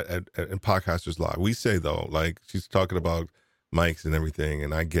 We at in Podcasters Live, we say though, like she's talking about mics and everything,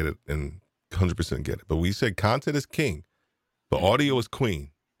 and I get it and 100% get it. But we say content is king, but audio is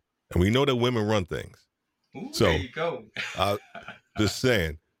queen, and we know that women run things. ooh, So there you go. just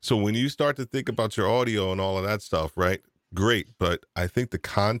saying. So when you start to think about your audio and all of that stuff, right? Great, but I think the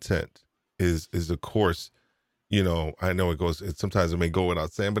content is of course, I know sometimes it may go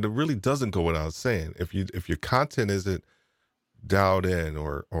without saying, but it really doesn't go without saying. If your content isn't dialed in,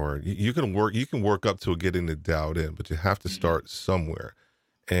 or you can work up to getting it dialed in, but you have to start somewhere.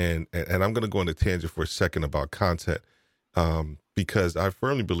 And I'm going to go on a tangent for a second about content, because I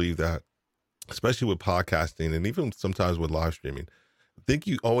firmly believe that, especially with podcasting and even sometimes with live streaming, I think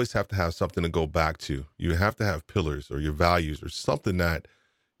you always have to have something to go back to. You have to have pillars or your values or something that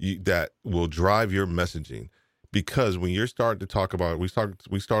will drive your messaging. Because when you're starting to talk about, we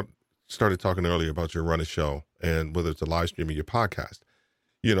started talking earlier about your run a show, and whether it's a live stream or your podcast,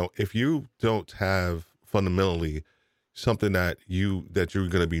 if you don't have fundamentally something that you're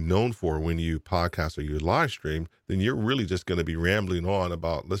going to be known for when you podcast or you live stream, then you're really just going to be rambling on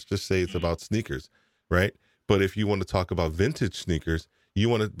about, let's just say it's about sneakers, right? But if you want to talk about vintage sneakers,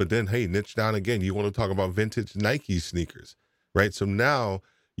 but then, hey, niche down again, you want to talk about vintage Nike sneakers, right? So now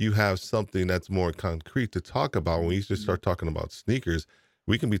you have something that's more concrete to talk about. When we just start talking about sneakers,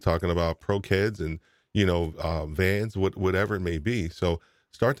 we can be talking about pro kids and, Vans, whatever it may be. So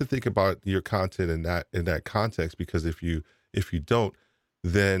start to think about your content in that context, because if you don't,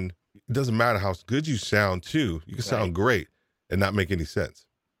 then it doesn't matter how good you sound too. You can sound great and not make any sense.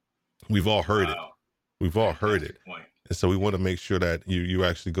 We've all heard it. We've all heard it. Point. And so we want to make sure that you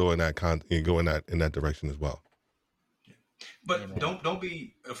actually go in that in that direction as well. But don't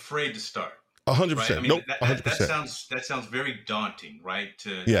be afraid to start. 100%. Right? I mean, Nope. 100%. That sounds very daunting, right?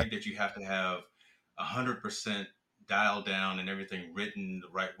 To think that you have to have 100% dialed down and everything written the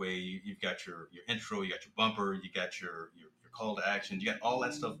right way. You've got your intro, you got your bumper, you got your call to action, you got all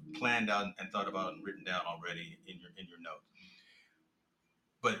that stuff planned out and thought about and written down already in your notes.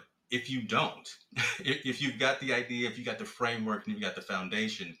 But if you don't, if you've got the idea, if you got the framework and you've got the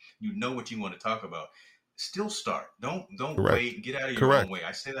foundation, you know what you want to talk about, still start. Don't wait. Get out of your own way.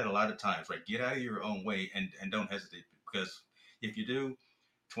 I say that a lot of times, right? Get out of your own way and don't hesitate, because if you do,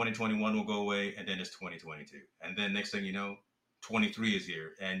 2021 will go away, and then it's 2022, and then next thing you know, 23 is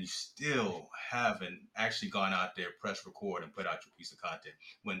here, and you still haven't actually gone out there, press record, and put out your piece of content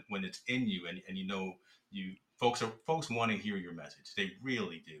when it's in you, and folks want to hear your message. They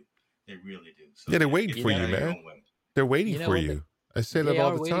really do. They really do. So they're waiting for you, man. They're waiting for you. I say that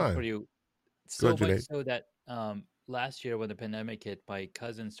all the time. For you. So much so that last year when the pandemic hit, my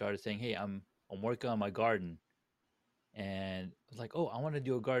cousin started saying, "Hey, I'm working on my garden," and I was like, "Oh, I want to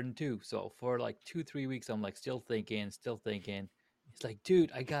do a garden too." So for like 2-3 weeks, I'm like still thinking. He's like,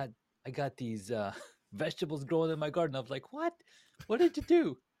 "Dude, I got these vegetables growing in my garden." I was like, "What? What did you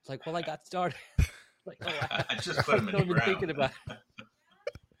do?" It's like, "Well, I got started." Like, oh, I just put them in the ground. Thinking about it.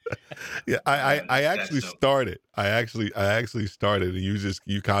 Yeah, I actually started. I actually started, and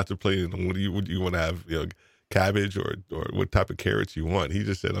you contemplated on what do you want to have, cabbage or what type of carrots you want. He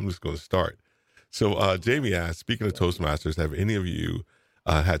just said, I'm just going to start. So Jamie asked, speaking of Toastmasters, have any of you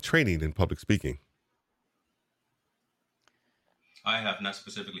had training in public speaking? I have not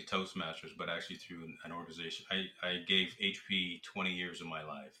specifically Toastmasters, but actually through an organization. I gave HP 20 years of my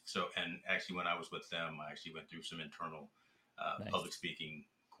life. So, and actually, when I was with them, I actually went through some internal public Nice. speaking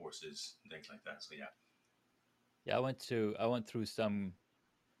courses and things like that. So, yeah. Yeah, I went through some.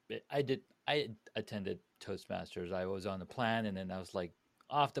 I attended Toastmasters. I was on the plan, and then I was like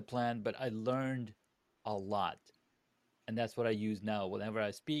off the plan, but I learned a lot, and that's what I use now. Whenever I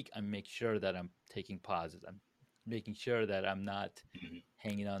speak, I make sure that I'm taking pauses. I'm making sure that I'm not Hmm.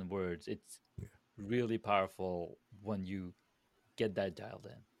 hanging on words. It's really powerful when you get that dialed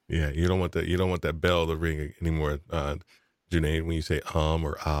in. Yeah, you don't want that bell to ring anymore, Junaid, when you say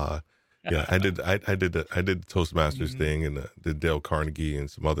or ah. Yeah, I did the Toastmasters Mhm. thing and the Dale Carnegie and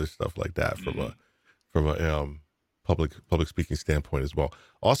some other stuff like that Hmm. from a public speaking standpoint as well.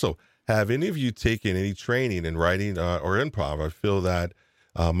 Also, have any of you taken any training in writing or improv? I feel that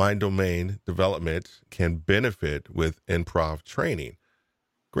mind domain development can benefit with improv training.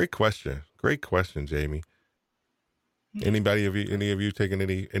 Great question, Jamie. Any of you taken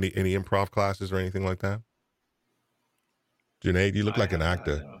any improv classes or anything like that? Junaid, you look I like an have not.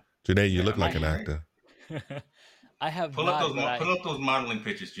 actor. No. Junaid, you Yeah, look am I like I an married? actor. I have not, but Pull up those modeling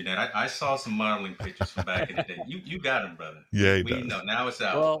pictures, Jeanette. I saw some modeling pictures from back in the day. You got them, brother. Yeah, he We know does. now it's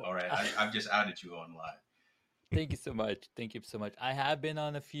out. well, All right, I've just outed you on live. thank you so much. Thank you so much. I have been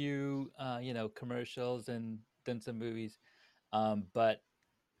on a few, commercials and done some movies, but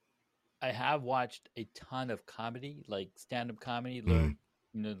I have watched a ton of comedy, like stand-up comedy. Mm,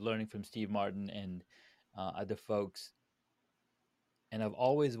 Learning from Steve Martin and other folks, and I've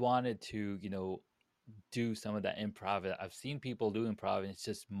always wanted to, do some of that improv. I've seen people do improv, and it's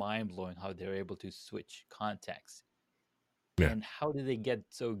just mind blowing how they're able to switch context. yeah. And how did they get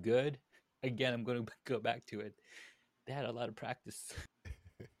so good? Again, I'm going to go back to it. They had a lot of practice.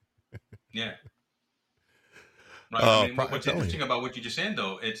 Yeah. Right. I mean, I'm what's telling you. interesting about what you just said,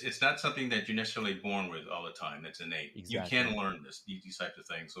 though, it's not something that you're necessarily born with all the time. That's innate. You Exactly. can learn these types of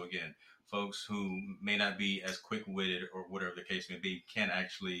things. So again, folks who may not be as quick witted or whatever the case may be can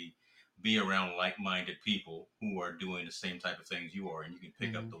actually be around like-minded people who are doing the same type of things you are, and you can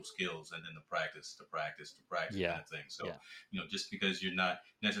pick up Hmm. those skills and then the practice Yeah. kind of thing. So, Yeah. just because you're not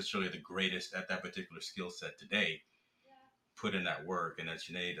necessarily the greatest at that particular skill set today, put in that work. And as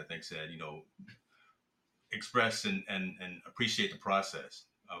Sinead, I think, said, express and appreciate the process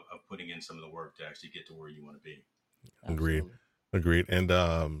of putting in some of the work to actually get to where you want to be. Agreed. Absolutely. Agreed. And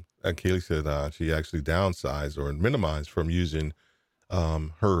Kaylee said she actually downsized or minimized from using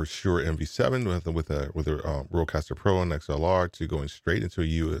her Shure MV7 with a Rodecaster Pro and XLR to going straight into a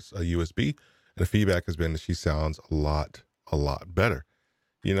USB. And the feedback has been that she sounds a lot better.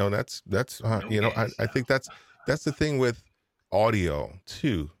 That's No gas I think that's the thing with audio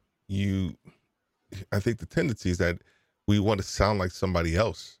too. You I think the tendency is that we want to sound like somebody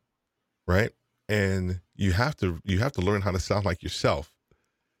else, right? And you have to learn how to sound like yourself.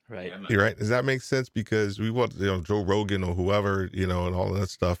 Right. Yeah, man. Right? Does that make sense? Because we want Joe Rogan or whoever, and all of that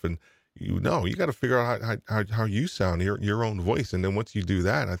stuff, and you got to figure out how you sound, your own voice, and then once you do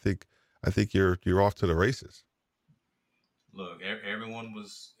that, I think you're off to the races. Look, everyone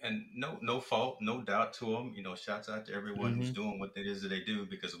was, and no fault, no doubt to them. Shouts out to everyone who's Hmm. doing what it is that they do,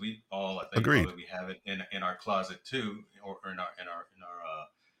 because we all, I think, Agreed. probably have it in our closet too, or in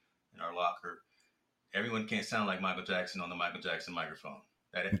our locker. Everyone can't sound like Michael Jackson on the Michael Jackson microphone.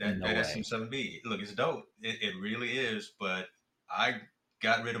 No That way. SM7B, look, it's dope. It really is. But I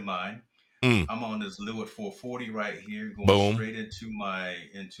got rid of mine. Mm, I'm on this Lewitt 440 right here, going boom. straight into my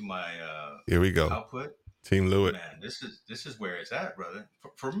Here we go. output. Team Lewitt. Man, this is where it's at, brother.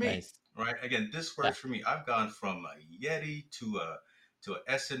 For me, Nice. right? Again, this Yeah. works for me. I've gone from a Yeti to a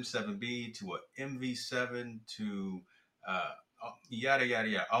SM7B to a MV7 to uh, yada yada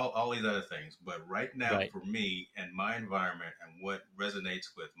yada, all these other things. But right now, Right. for me and my environment and what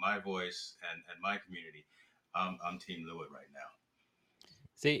resonates with my voice and my community, I'm Team Lewitt right now.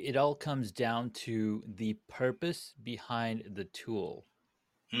 See, it all comes down to the purpose behind the tool,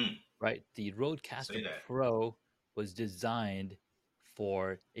 Hmm, right? The say Rodecaster that. Pro was designed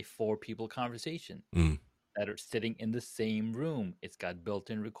for a four people conversation Mm, that are sitting in the same room. It's got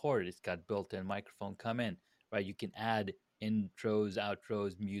built-in record. It's got built-in microphone come in, right? You can add intros,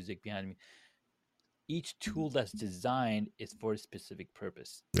 outros, music behind me. Each tool that's designed is for a specific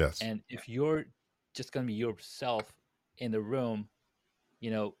purpose. yes. And if you're just going to be yourself in the room,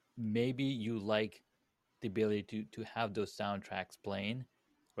 maybe you like the ability to have those soundtracks playing,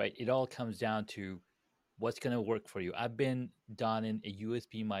 right? It all comes down to what's going to work for you. I've been donning a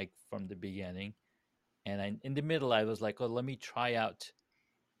USB mic from the beginning, and in the middle, I was like, "Oh, let me try out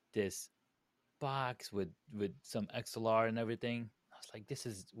this box with some XLR and everything. I was like, this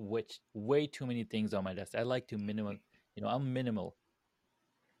is way too many things on my desk. I like to minimal, I'm minimal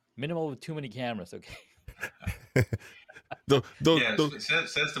with too many cameras. Okay. Don't, Yeah,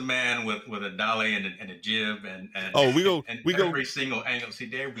 says the man with a dolly and a jib and oh, and we go. every single angle. See,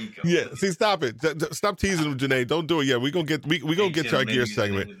 there we go. Yeah, Look at see, stop it. Stop teasing him, Janae. Don't do it. Yeah, we gonna get to our HM gear ladies and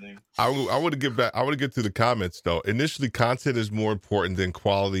segment. everything. I want to get back. I want to get to the comments though. Initially, content is more important than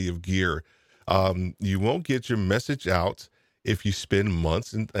quality of gear. You won't get your message out if you spend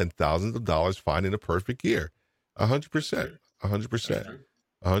months and thousands of dollars finding the perfect gear. 100%, 100%,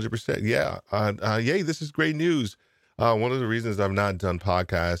 100%. Yeah. Yay! This is great news. One of the reasons I've not done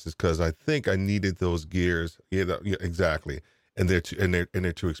podcasts is because I think I needed those gears. Yeah, exactly. And they're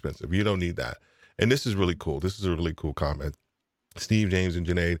too expensive. You don't need that. And this is really cool. This is a really cool comment. Steve, James, and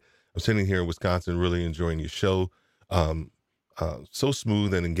Janae, I'm sitting here in Wisconsin, really enjoying your show. So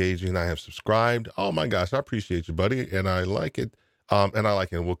smooth and engaging. I have subscribed. Oh my gosh, I appreciate you, buddy, and I like it. And I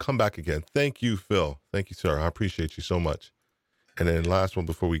like it. And we'll come back again. Thank you, Phil. Thank you, sir. I appreciate you so much. And then last one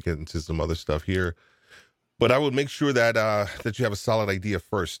before we get into some other stuff here. But I would make sure that that you have a solid idea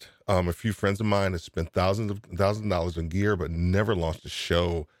first. A few friends of mine have spent thousands of dollars on gear, but never launched a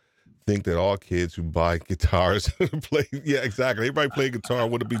show. Think that all kids who buy guitars play. Yeah, exactly. Everybody play guitar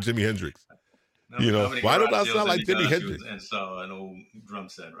want to be Jimi Hendrix. How many Why don't garage I sales sound have like you Jimi gone Hendrix? to and saw an old drum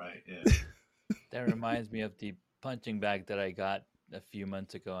set, right? Yeah. That reminds me of the punching bag that I got a few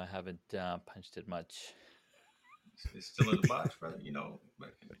months ago. I haven't punched it much. It's still in the box, brother.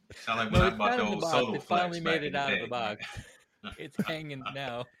 Sound like when No, I it's bought not the in the old box. Soto It Flex finally back made in it the out of the day, box. man. It's hanging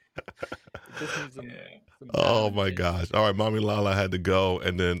now. It just needs Yeah. some Oh time and my attention. gosh! All right, Mommy Lala had to go,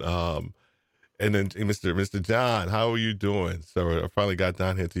 and then Mr. John, how are you doing? So I finally got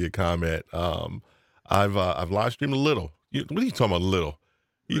down here to your comment. I've live streamed a little. What are you talking about? A little?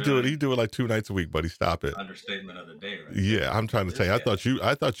 Really? You do it like 2 nights a week, buddy. Stop it. Understatement of the day, right there. Yeah, I'm trying to tell This you.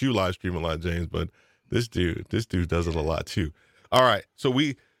 guy. I thought you live stream a lot, James, but this dude does it a lot too. All right, so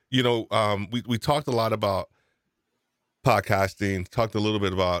we talked a lot about podcasting. Talked a little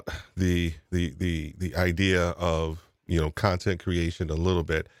bit about the idea of content creation a little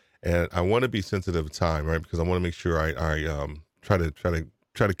bit, and I want to be sensitive of time, right? Because I want to make sure I try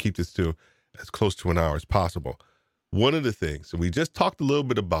to keep this to as close to an hour as possible. One of the things, so we just talked a little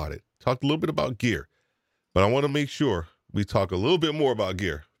bit about it, talked a little bit about gear. But I want to make sure we talk a little bit more about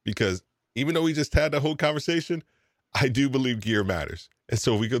gear because even though we just had the whole conversation, I do believe gear matters. And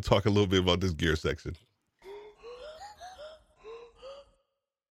so we can talk a little bit about this gear section.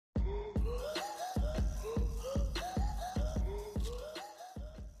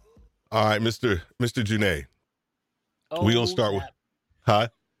 All right, Mr. Janae. We gonna start snap. with, huh?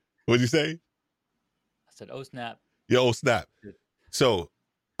 What'd you say? I said, oh, snap. Yeah, oh snap. So,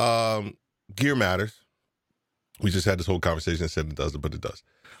 gear matters. We just had this whole conversation and said it doesn't, but it does,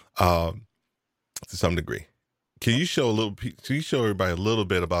 to some degree. Can you show everybody a little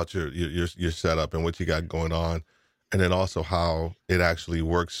bit about your setup and what you got going on, and then also how it actually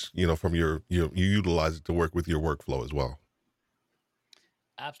works? From you utilize it to work with your workflow as well.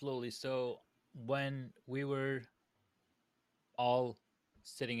 Absolutely. So when we were all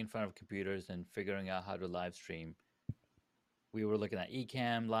sitting in front of computers and figuring out how to live stream, we were looking at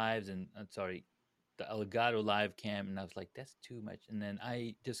Ecamm lives and the Elgato live cam, and I was like, that's too much. And then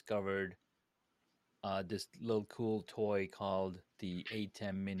I discovered this little cool toy called the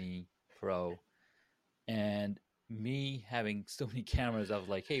A10 Mini Pro, and me having so many cameras, I was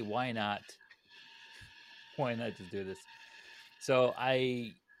like, hey, why not just do this? So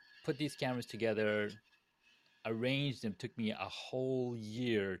I put these cameras together, arranged them. Took me a whole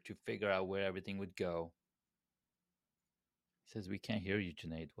year to figure out where everything would go. He says, we can't hear you,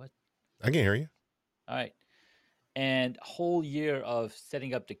 Junaid. What? I can hear you. All right. And a whole year of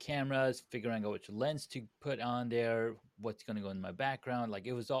setting up the cameras, figuring out which lens to put on there, what's going to go in my background. Like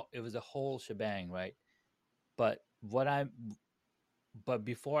it was a whole shebang, right? But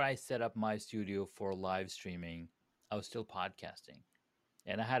before I set up my studio for live streaming, I was still podcasting.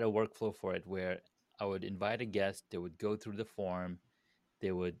 And I had a workflow for it where I would invite a guest, they would go through the form,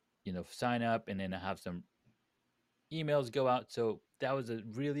 they would, sign up, and then I have some emails go out. So that was a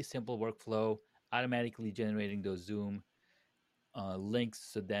really simple workflow, automatically generating those Zoom links.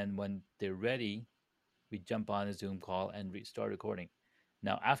 So then when they're ready, we jump on a Zoom call and start recording.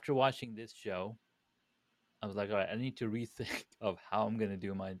 Now, after watching this show, I was like, all right, I need to rethink of how I'm going to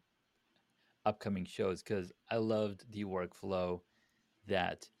do my upcoming shows because I loved the workflow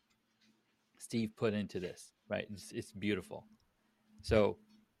that Steve put into this, right? It's beautiful. So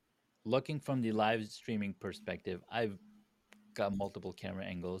looking from the live streaming perspective, I've got multiple camera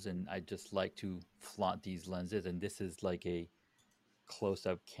angles, and I just like to flaunt these lenses. And this is like a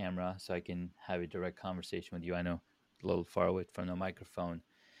close-up camera, so I can have a direct conversation with you. I know a little far away from the microphone,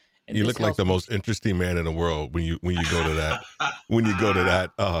 and You this look like the helps me. most interesting man in the world when you go to that when you go to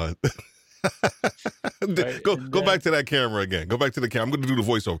that Right, and go back to that camera again. Go back to the camera. I'm going to do the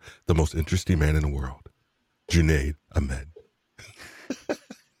voiceover. The most interesting man in the world, Junaid Ahmed.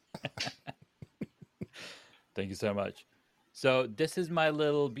 thank you so much. So this is my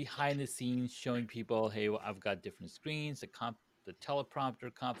little behind the scenes showing people, hey, well, I've got different screens, the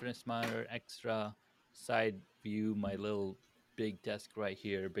teleprompter, confidence monitor, extra side view, my little big desk right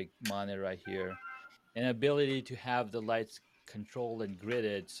here, big monitor right here, and ability to have the lights controlled and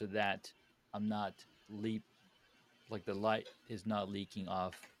gridded so that I'm not leap like the light is not leaking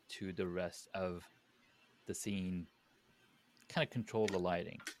off to the rest of the scene. Kind of control the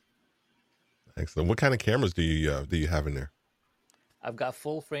lighting. Excellent. What kind of cameras do you have in there? I've got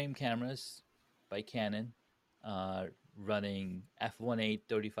full frame cameras by Canon, uh, running f1.8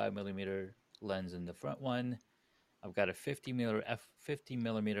 35 millimeter lens in the front one. I've got a 50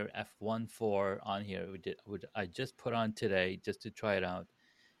 millimeter f1.4 on here, which I just put on today just to try it out.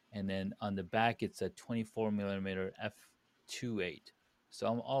 And then on the back, it's a 24 millimeter f2.8.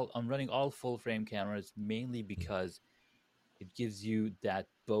 So I'm running all full frame cameras mainly because it gives you that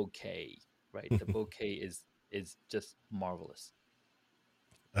bokeh, right? The bokeh is just marvelous.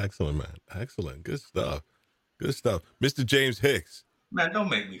 Excellent, man. Excellent. Good stuff. Good stuff. Mr. James Hicks. Man, don't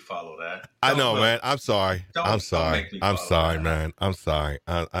make me follow that. I Don't know, look. man. I'm sorry. Don't make me I'm follow sorry, that. man. I'm sorry.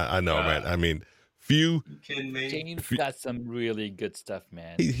 I know, man. I mean, few, You kidding me? James few got some really good stuff,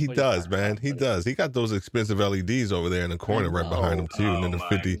 man. he What are you does, talking man. about, He buddy? does. He got those expensive LEDs over there in the I corner right behind him know. too, and Oh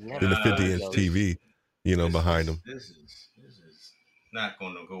my Love then the the 50 gosh, colors inch of it. TV, behind him. this is not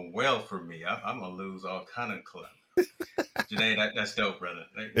going to go well for me. I'm gonna lose all kind of club. Janae, that's dope, brother.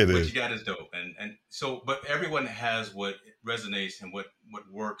 It What you is. got is dope, and so, but everyone has what resonates and what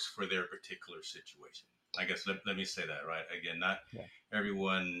works for their particular situation. I guess let me say that right again. Not Yeah.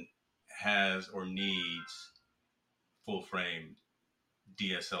 everyone has or needs full frame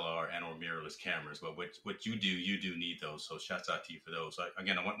DSLR and or mirrorless cameras, but what you do need those. So shouts out to you for those. So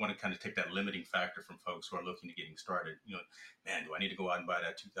again, I want to kind of take that limiting factor from folks who are looking to getting started. Man, do I need to go out and buy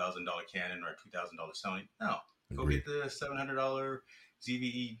that $2,000 Canon or $2,000 Sony? No, go Agreed. get the $700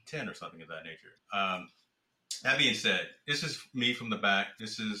 ZVE 10 or something of that nature. That being said, this is me from the back.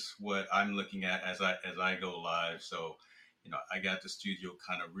 This is what I'm looking at as I go live. So, I got the studio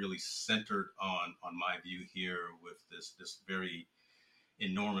kind of really centered on my view here with this very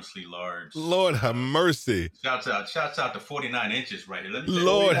enormously large. Lord have mercy. Shouts out to 49 inches right here.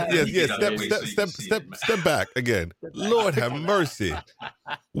 Lord, Let 49 me yes. get inches, out the Step, way baby. step, so you can step, see step, it, man. step back again. Step back. Lord have mercy.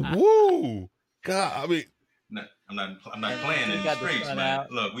 Woo. God, I mean, I'm not And playing we in the got the streets, sun man.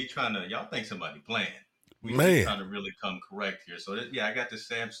 out. Look, y'all think somebody playing. We man. trying to really come correct here. So I got the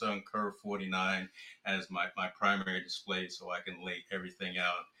Samsung Curve 49 as my primary display, so I can lay everything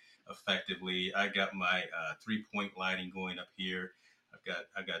out effectively. I got my 3-point lighting going up here.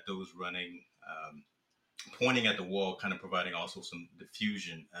 I got those running, pointing at the wall, kind of providing also some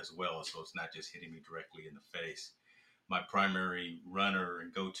diffusion as well, so it's not just hitting me directly in the face. My primary runner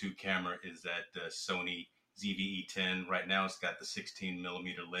and go-to camera is that Sony ZVE10. Right now, it's got the 16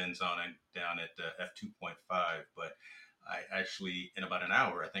 millimeter lens on it down at f2.5. But I actually, in about an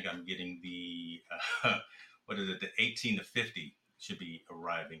hour, I think I'm getting the what is it? The 18 to 50 should be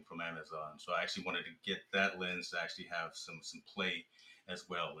arriving from Amazon. So I actually wanted to get that lens to actually have some play as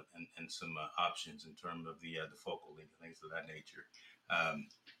well, and some options in terms of the focal length and things of that nature. Um,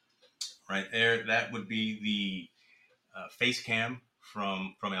 right there, that would be the face cam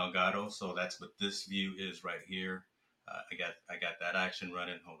from Elgato. So that's what this view is right here. I got that action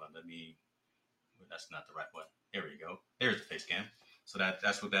running. Hold on, that's not the right one. There we go. There's the face cam. So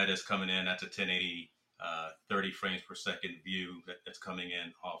that's what that is coming in. That's a 1080 30 frames per second view that's coming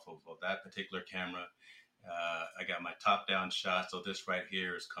in off of that particular camera. I got my top down shot. So this right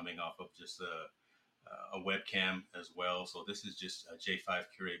here is coming off of just a webcam as well. So this is just a J5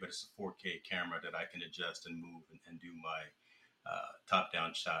 Curate, but it's a 4K camera that I can adjust and move and do my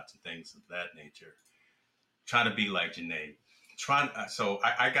top-down shots and things of that nature. Trying to be like Janae. So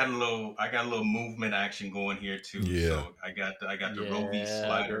I got a little movement action going here too. Yeah. So I got the Rovi Yeah,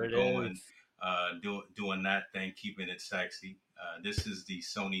 slider there it going, is. doing that thing, keeping it sexy. This is the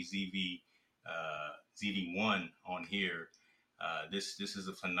Sony ZV1 on here. This is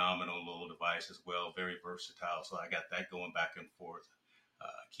a phenomenal little device as well, very versatile. So I got that going back and forth,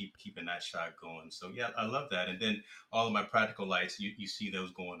 keeping that shot going. So yeah, I love that. And then all of my practical lights, you see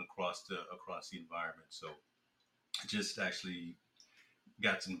those going across the environment. So I just actually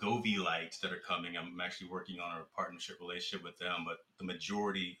got some Govee lights that are coming. I'm actually working on a partnership relationship with them, but the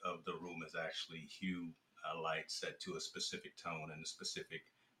majority of the room is actually hue lights set to a specific tone and a specific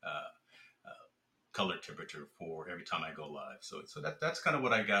uh, color temperature for every time I go live. So that's kind of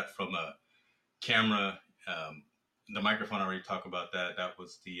what I got from a camera. Um, the microphone, I already talked about that. That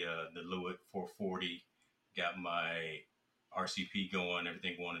was the Lewitt 440. Got my RCP going,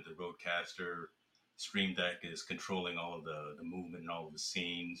 everything going at the Rodecaster. Stream Deck is controlling all of the movement and all of the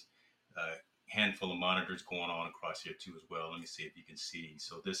scenes. Handful of monitors going on across here too as well. Let me see if you can see.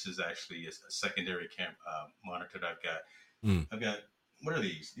 So this is actually a secondary monitor that I've got. I've got, what are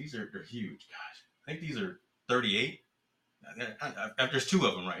these? They're huge. Gosh, I think these are 38. There's two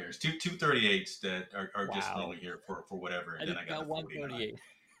of them right here. It's two 38s that are just Wow. normally here for whatever, and I then just I got got the 49.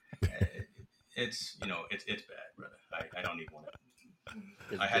 138. It's it's bad, brother. I don't need one.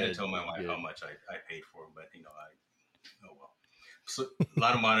 It's I had to good. tell my It's wife how good. much I paid for them, but oh well. So a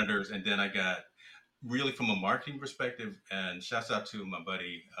lot of monitors, and then I got really from a marketing perspective, and shouts out to my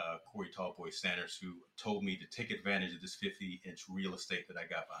buddy Corey Tallboy Sanders, who told me to take advantage of this 50-inch real estate that I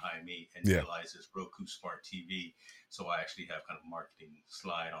got behind me and Yeah. utilize this Roku Smart TV. So I actually have kind of marketing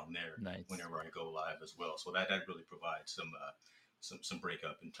slide on there Nice. whenever I go live as well. So that really provides some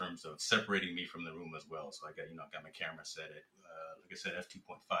breakup in terms of separating me from the room as well. So I got my camera set at like I said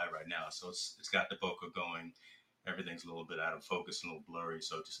f2.5 right now, so it's got the bokeh going. Everything's a little bit out of focus, a little blurry.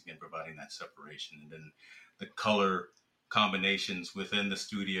 So just again providing that separation, and then the color combinations within the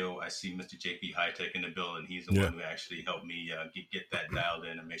studio. I see Mr. JP Hightech in the building. He's the one who actually helped me get that dialed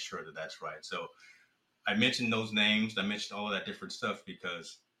in and make sure that that's right. So I mentioned those names. I mentioned all of that different stuff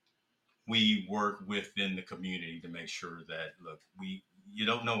because we work within the community to make sure that you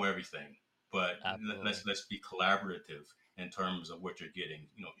don't know everything, but let's be collaborative in terms of what you're getting.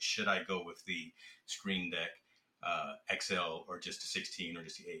 Should I go with the Stream Deck XL or just a 16 or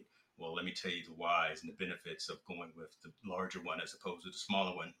just the 8? Well, let me tell you the whys and the benefits of going with the larger one as opposed to the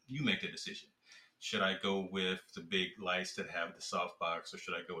smaller one. You make the decision. Should I go with the big lights that have the softbox, or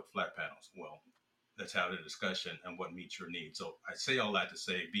should I go with flat panels? Well, let's have a discussion and what meets your needs. So I say all that to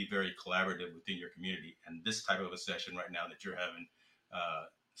say, be very collaborative within your community. And this type of a session right now that you're having,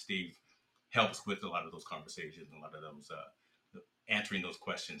 Steve, helps with a lot of those conversations, a lot of those answering those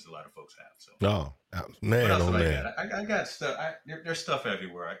questions a lot of folks have. So, man, what else oh have man, I got? I got stuff. There's stuff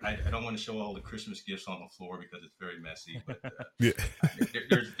everywhere. I don't want to show all the Christmas gifts on the floor because it's very messy. But yeah,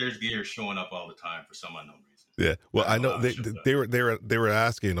 there's gear showing up all the time for some unknown reason. yeah. Well, I know they were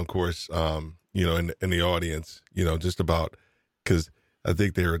asking, of course, in the audience, just about, because I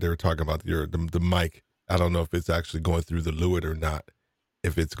think they were talking about the mic. I don't know if it's actually going through the Lewitt or not,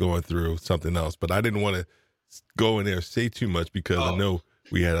 if it's going through something else. But I didn't want to go in there say too much because I know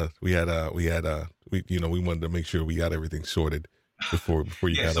we wanted to make sure we got everything sorted before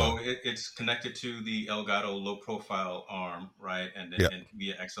you got on. It's connected to the Elgato low profile arm, right? And then and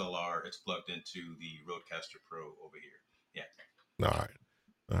via XLR, it's plugged into the Rodecaster Pro over here. Yeah. All right.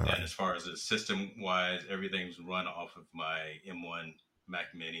 And as far as the system wise, everything's run off of my M1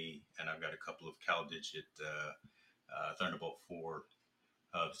 Mac Mini, and I've got a couple of CalDigit Thunderbolt 4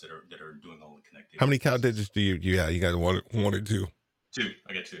 hubs that are doing all the connectivity. How many CalDigits do you have? You got one or two? Two.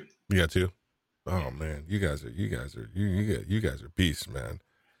 I got two. You got two? Oh man, you guys are beasts, man.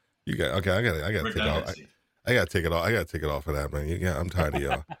 You got okay. I gotta take off. I gotta take it off. I gotta take it off of that, man. Yeah, I'm tired of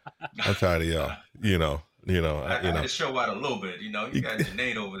y'all. I'm tired of y'all. I had to show out a little bit. You got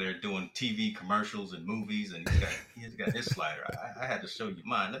Junaid over there doing TV commercials and movies, and he's got his slider. I had to show you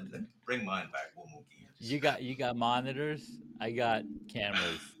mine. Let me bring mine back. We'll move You got monitors. I got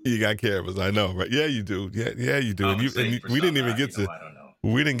cameras. You got cameras. I know, right? Yeah, you do. Yeah, you do. And we didn't even get to.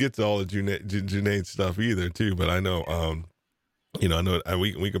 We didn't get to all the Junaid stuff either, too. But I know,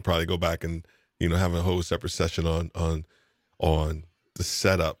 we could probably go back and have a whole separate session on the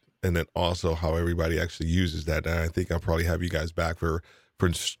setup, and then also how everybody actually uses that. And I think I'll probably have you guys back for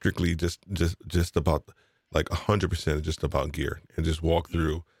strictly just about like 100% just about gear, and just walk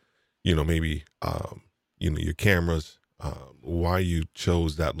through, maybe your cameras, why you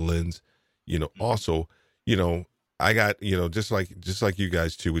chose that lens, also, I got, just like you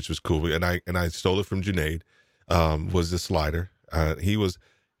guys too, which was cool. And I stole it from Junaid, was the slider. He was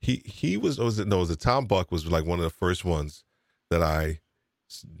Tom Buck was like one of the first ones that I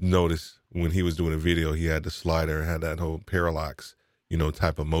noticed when he was doing a video. He had the slider, had that whole parallax,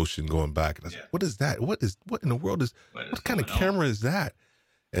 type of motion going back. And I was like, what is that? What in the world what kind of camera is that?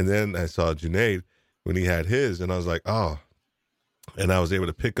 And then I saw Junaid when he had his, and I was like, oh, and I was able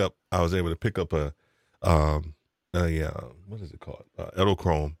to pick up a, what is it called?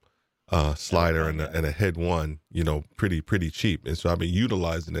 Edelchrome, Never slider mind, and yeah. a head one, pretty cheap. And so I've been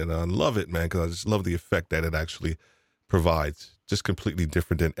utilizing it, and I love it, man, because I just love the effect that it actually provides. Just completely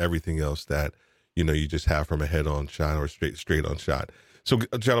different than everything else that you just have from a head on shot or straight on shot. So,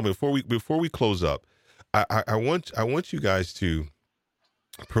 gentlemen, before we close up, I want you guys to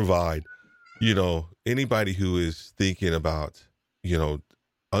provide anybody who is thinking about you know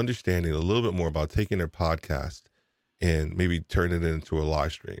understanding a little bit more about taking their podcast and maybe turning it into a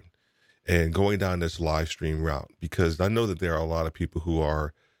live stream and going down this live stream route, because I know that there are a lot of people who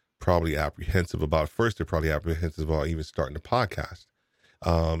are probably apprehensive about first they're probably apprehensive about even starting a podcast.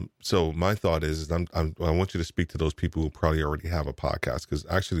 So my thought is I want you to speak to those people who probably already have a podcast, because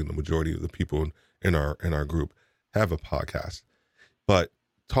actually the majority of the people in our group have a podcast. But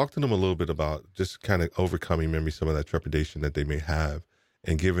talk to them a little bit about just kind of overcoming maybe some of that trepidation that they may have,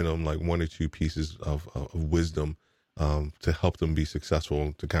 and giving them like one or two pieces of wisdom to help them be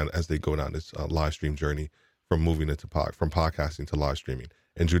successful to kind of as they go down this live stream journey from moving into from podcasting to live streaming.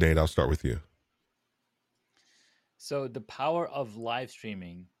 And Junaid, I'll start with you. So the power of live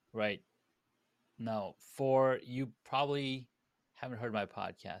streaming, right? Now, for you probably haven't heard my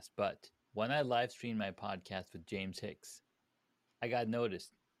podcast, but when I live streamed my podcast with James Hicks, I got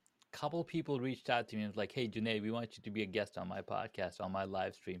noticed. A couple people reached out to me and was like, "Hey, Junaid, we want you to be a guest on my podcast, on my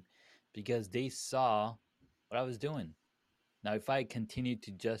live stream," because they saw what I was doing. Now, if I continued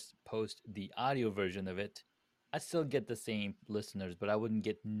to just post the audio version of it, I'd still get the same listeners, but I wouldn't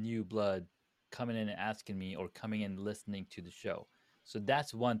get new blood coming in and asking me or coming in listening to the show. So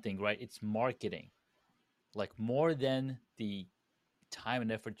that's one thing, right? It's marketing. Like more than the time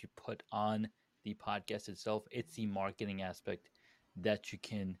and effort you put on the podcast itself, it's the marketing aspect that you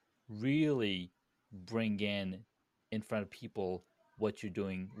can really bring in front of people what you're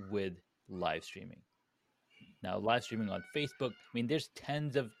doing with live streaming. Now, live streaming on Facebook, I mean, there's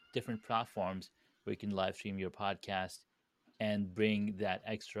tens of different platforms where you can live stream your podcast and bring that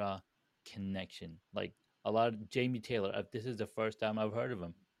extra connection. Like a lot of Jamie Taylor, this is the first time I've heard of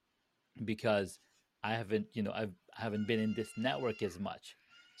him because I haven't been in this network as much.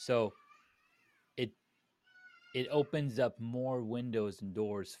 So it it opens up more windows and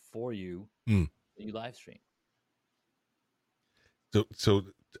doors for you Mm. when you live stream. So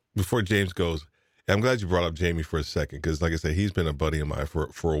before James goes, I'm glad you brought up Jamie for a second, because like I said, he's been a buddy of mine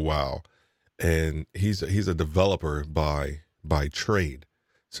for a while, and he's a developer by trade,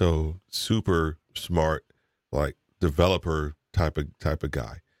 so super smart, like developer type of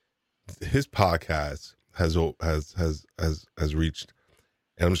guy. His podcast has reached,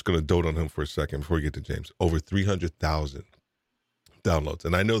 and I'm just going to dote on him for a second before we get to James, over 300,000 downloads.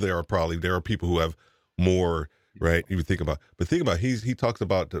 And I know there are people who have more, right? You think about he talks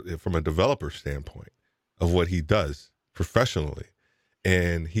about from a developer standpoint of what he does professionally,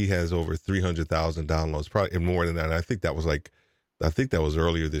 and he has over 300,000 downloads, probably and more than that. And I think that was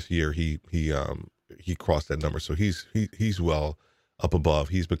earlier this year. He crossed that number, so he's well up above.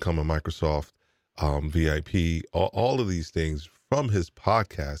 He's become a Microsoft VIP. All of these things from his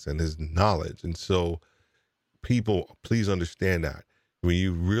podcast and his knowledge, and so people, please understand that when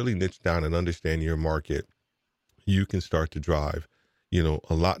you really niche down and understand your market, you can start to drive, a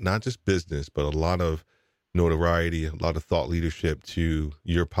lot, not just business, but a lot of notoriety, a lot of thought leadership to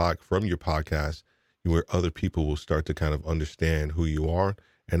from your podcast, where other people will start to kind of understand who you are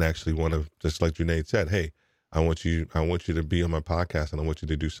and actually want to, just like Junaid said, hey, I want you to be on my podcast, and I want you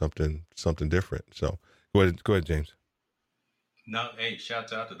to do something different. So go ahead, James. No, hey,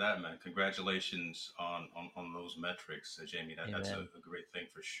 shouts out to that, man. Congratulations on those metrics, Jamie. That's Amen. a great thing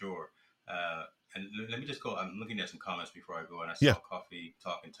for sure. And let me just go. I'm looking at some comments before I go, and I Yeah. saw Coffee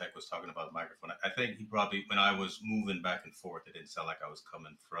Talking Tech was talking about the microphone. I think he probably, when I was moving back and forth, it didn't sound like I was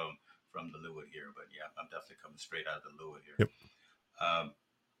coming from the Leeward here, but yeah, I'm definitely coming straight out of the Leeward here. Yep.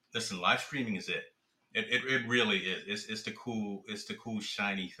 Listen, live streaming is it. It really is. It's the cool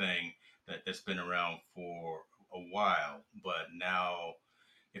shiny thing that's been around for a while, but now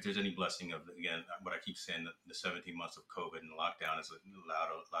if there's any blessing of, again, what I keep saying, the 17 months of COVID and lockdown has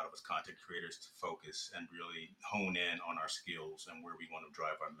allowed a lot of us content creators to focus and really hone in on our skills and where we want to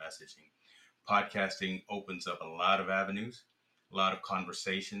drive our messaging. Podcasting opens up a lot of avenues, a lot of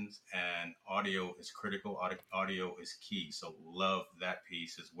conversations, and audio is critical. Audio is key. So love that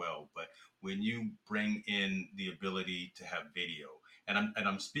piece as well. But when you bring in the ability to have video, and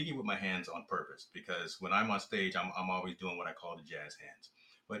I'm speaking with my hands on purpose, because when I'm on stage, I'm always doing what I call the jazz hands.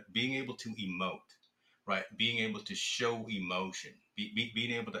 But being able to emote, right? Being able to show emotion,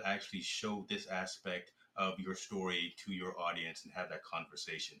 being able to actually show this aspect of your story to your audience and have that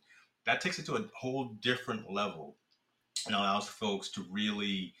conversation, that takes it to a whole different level and allows folks to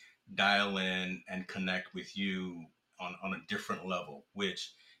really dial in and connect with you on a different level,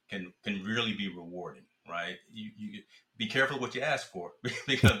 which can really be rewarding, right? You be careful what you ask for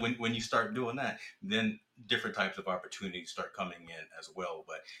because when you start doing that, then different types of opportunities start coming in as well.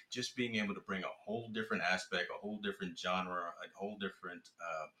 But just being able to bring a whole different aspect, a whole different genre, a whole different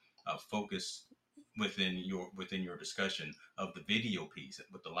focus within your discussion of the video piece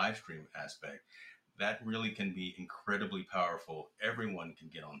with the live stream aspect, that really can be incredibly powerful. Everyone can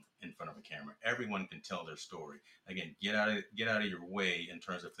get on in front of a camera. Everyone can tell their story. Again, get out of your way in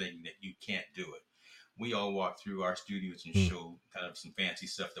terms of thinking that you can't do it. We all walk through our studios and show kind of some fancy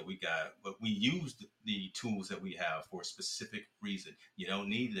stuff that we got, but we use the tools that we have for a specific reason. You don't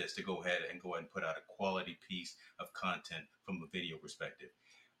need this to go ahead and put out a quality piece of content from a video perspective.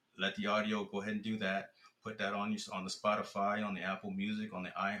 Let the audio go ahead and do that. Put that on the Spotify, on the Apple Music, on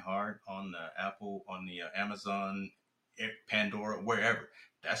the iHeart, on the Apple, on the Amazon, Pandora, wherever.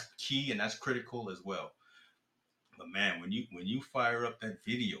 That's key and that's critical as well. But man, when you fire up that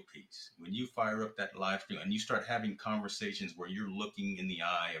video piece, when you fire up that live stream, and you start having conversations where you're looking in the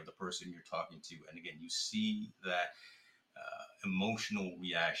eye of the person you're talking to, and again, you see that emotional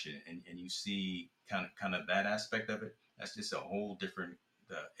reaction, and you see kind of that aspect of it. That's just a whole different.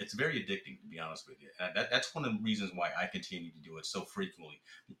 It's very addicting, to be honest with you. And that's one of the reasons why I continue to do it so frequently.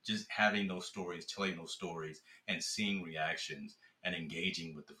 Just having those stories, telling those stories, and seeing reactions, and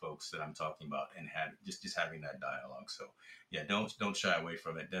engaging with the folks that I'm talking about, and just having that dialogue. So yeah, don't shy away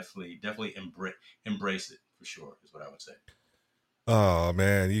from it. Definitely embrace it for sure is what I would say. Oh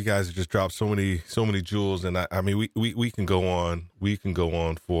man, you guys have just dropped so many jewels, and I mean we can go on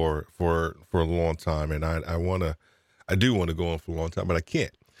for a long time, and I do want to go on for a long time, but I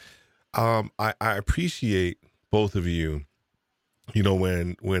can't. I appreciate both of you. You know,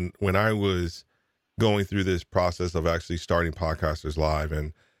 when I was going through this process of actually starting Podcasters Live,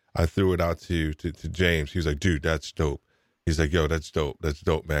 and I threw it out to James. He was like, dude, that's dope. He's like, yo, that's dope,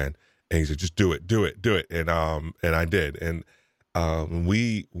 man. And he said, just do it. And I did. And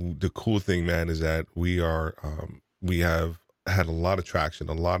the cool thing, man, is that we have had a lot of traction,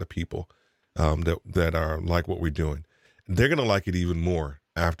 a lot of people that are like what we're doing. They're going to like it even more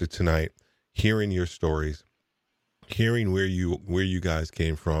after tonight, hearing your stories, hearing where you guys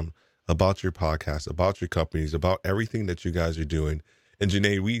came from, about your podcast, about your companies, about everything that you guys are doing. And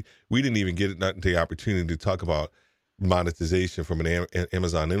Janae, we didn't even get the opportunity to talk about monetization from an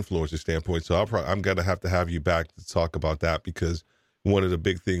Amazon influencer standpoint. So I'm going to have you back to talk about that, because one of the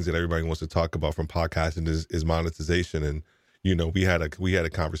big things that everybody wants to talk about from podcasting is monetization. And, you know, we had a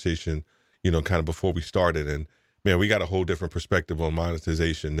conversation, you know, kind of before we started, and man, we got a whole different perspective on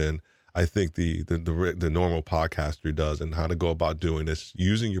monetization than I think the normal podcaster does, and how to go about doing this,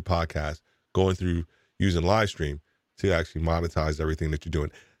 using your podcast, going through using live stream to actually monetize everything that you're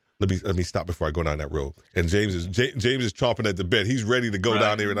doing. Let me stop before I go down that road. And James is chomping at the bit. He's ready to go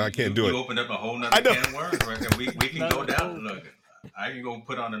down there, and I can't do it. You opened up a whole nother can of worms right there. We can go down. Look, I can go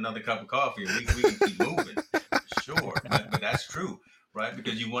put on another cup of coffee, and we can keep moving. Sure, but that's true, right?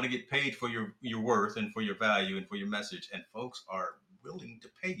 Because you want to get paid for your worth and for your value and for your message, and folks are willing to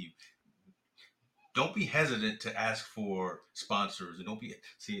pay you. Don't be hesitant to ask for sponsors, and don't be.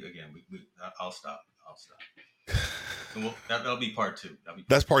 See, again, I'll stop. Well, that'll be part two.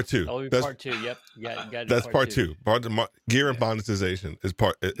 That's part two. That'll be part two. Yep. Yeah. That's part two. Gear and monetization is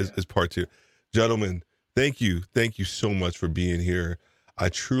part two. Gentlemen, thank you so much for being here. I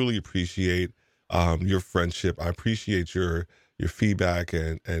truly appreciate your friendship. I appreciate your feedback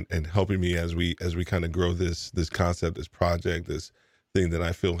and helping me as we kind of grow this concept, this project, this thing that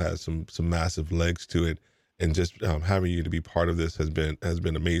I feel has some massive legs to it. And just having you to be part of this has been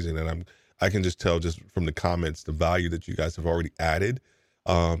amazing. And I can just tell just from the comments, the value that you guys have already added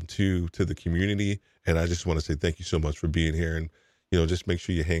to the community. And I just want to say thank you so much for being here. And, you know, just make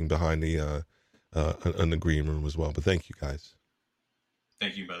sure you hang behind the in the green room as well. But thank you guys.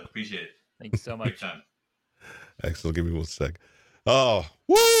 Thank you, brother. Appreciate it. Thank you so much. Good time. Excellent. Give me 1 sec. Oh,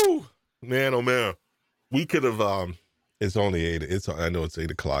 woo, man! Oh man, we could have. It's only 8. I know it's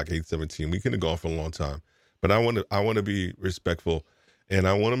 8 o'clock, 8:17. We could have gone for a long time, but I want to be respectful, and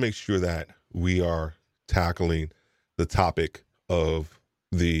I want to make sure that we are tackling the topic of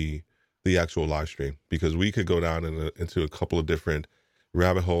the actual live stream, because we could go down into a couple of different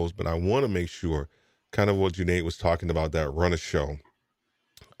rabbit holes. But I want to make sure, kind of what Junaid was talking about, that run a show.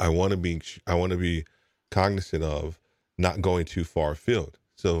 I want to be cognizant of not going too far afield.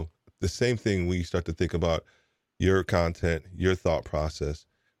 So the same thing, we start to think about your content, your thought process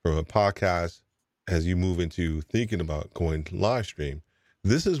from a podcast as you move into thinking about going live stream.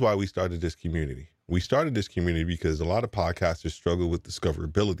 This is why we started this community, We started this community because a lot of podcasters struggle with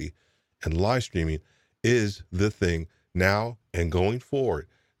discoverability, and live streaming is the thing now and going forward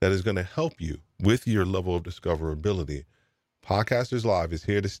that is going to help you with your level of discoverability. Podcasters Live is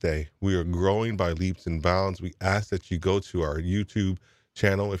here to stay. We are growing by leaps and bounds. We ask that you go to our YouTube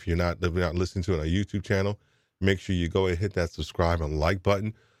channel. If you're not listening to it on our YouTube channel, make sure you go and hit that subscribe and like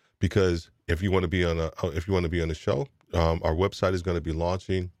button, because if you want to be on the show, our website is going to be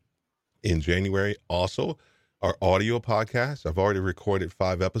launching in January. Also, our audio podcast, I've already recorded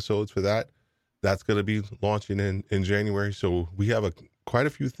 5 episodes for that. That's going to be launching in January. So we have quite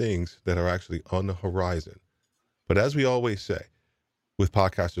a few things that are actually on the horizon. But as we always say with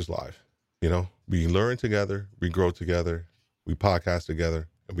Podcasters Live, we learn together, we grow together, we podcast together,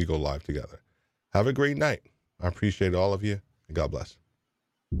 and we go live together. Have a great night. I appreciate all of you, and God bless.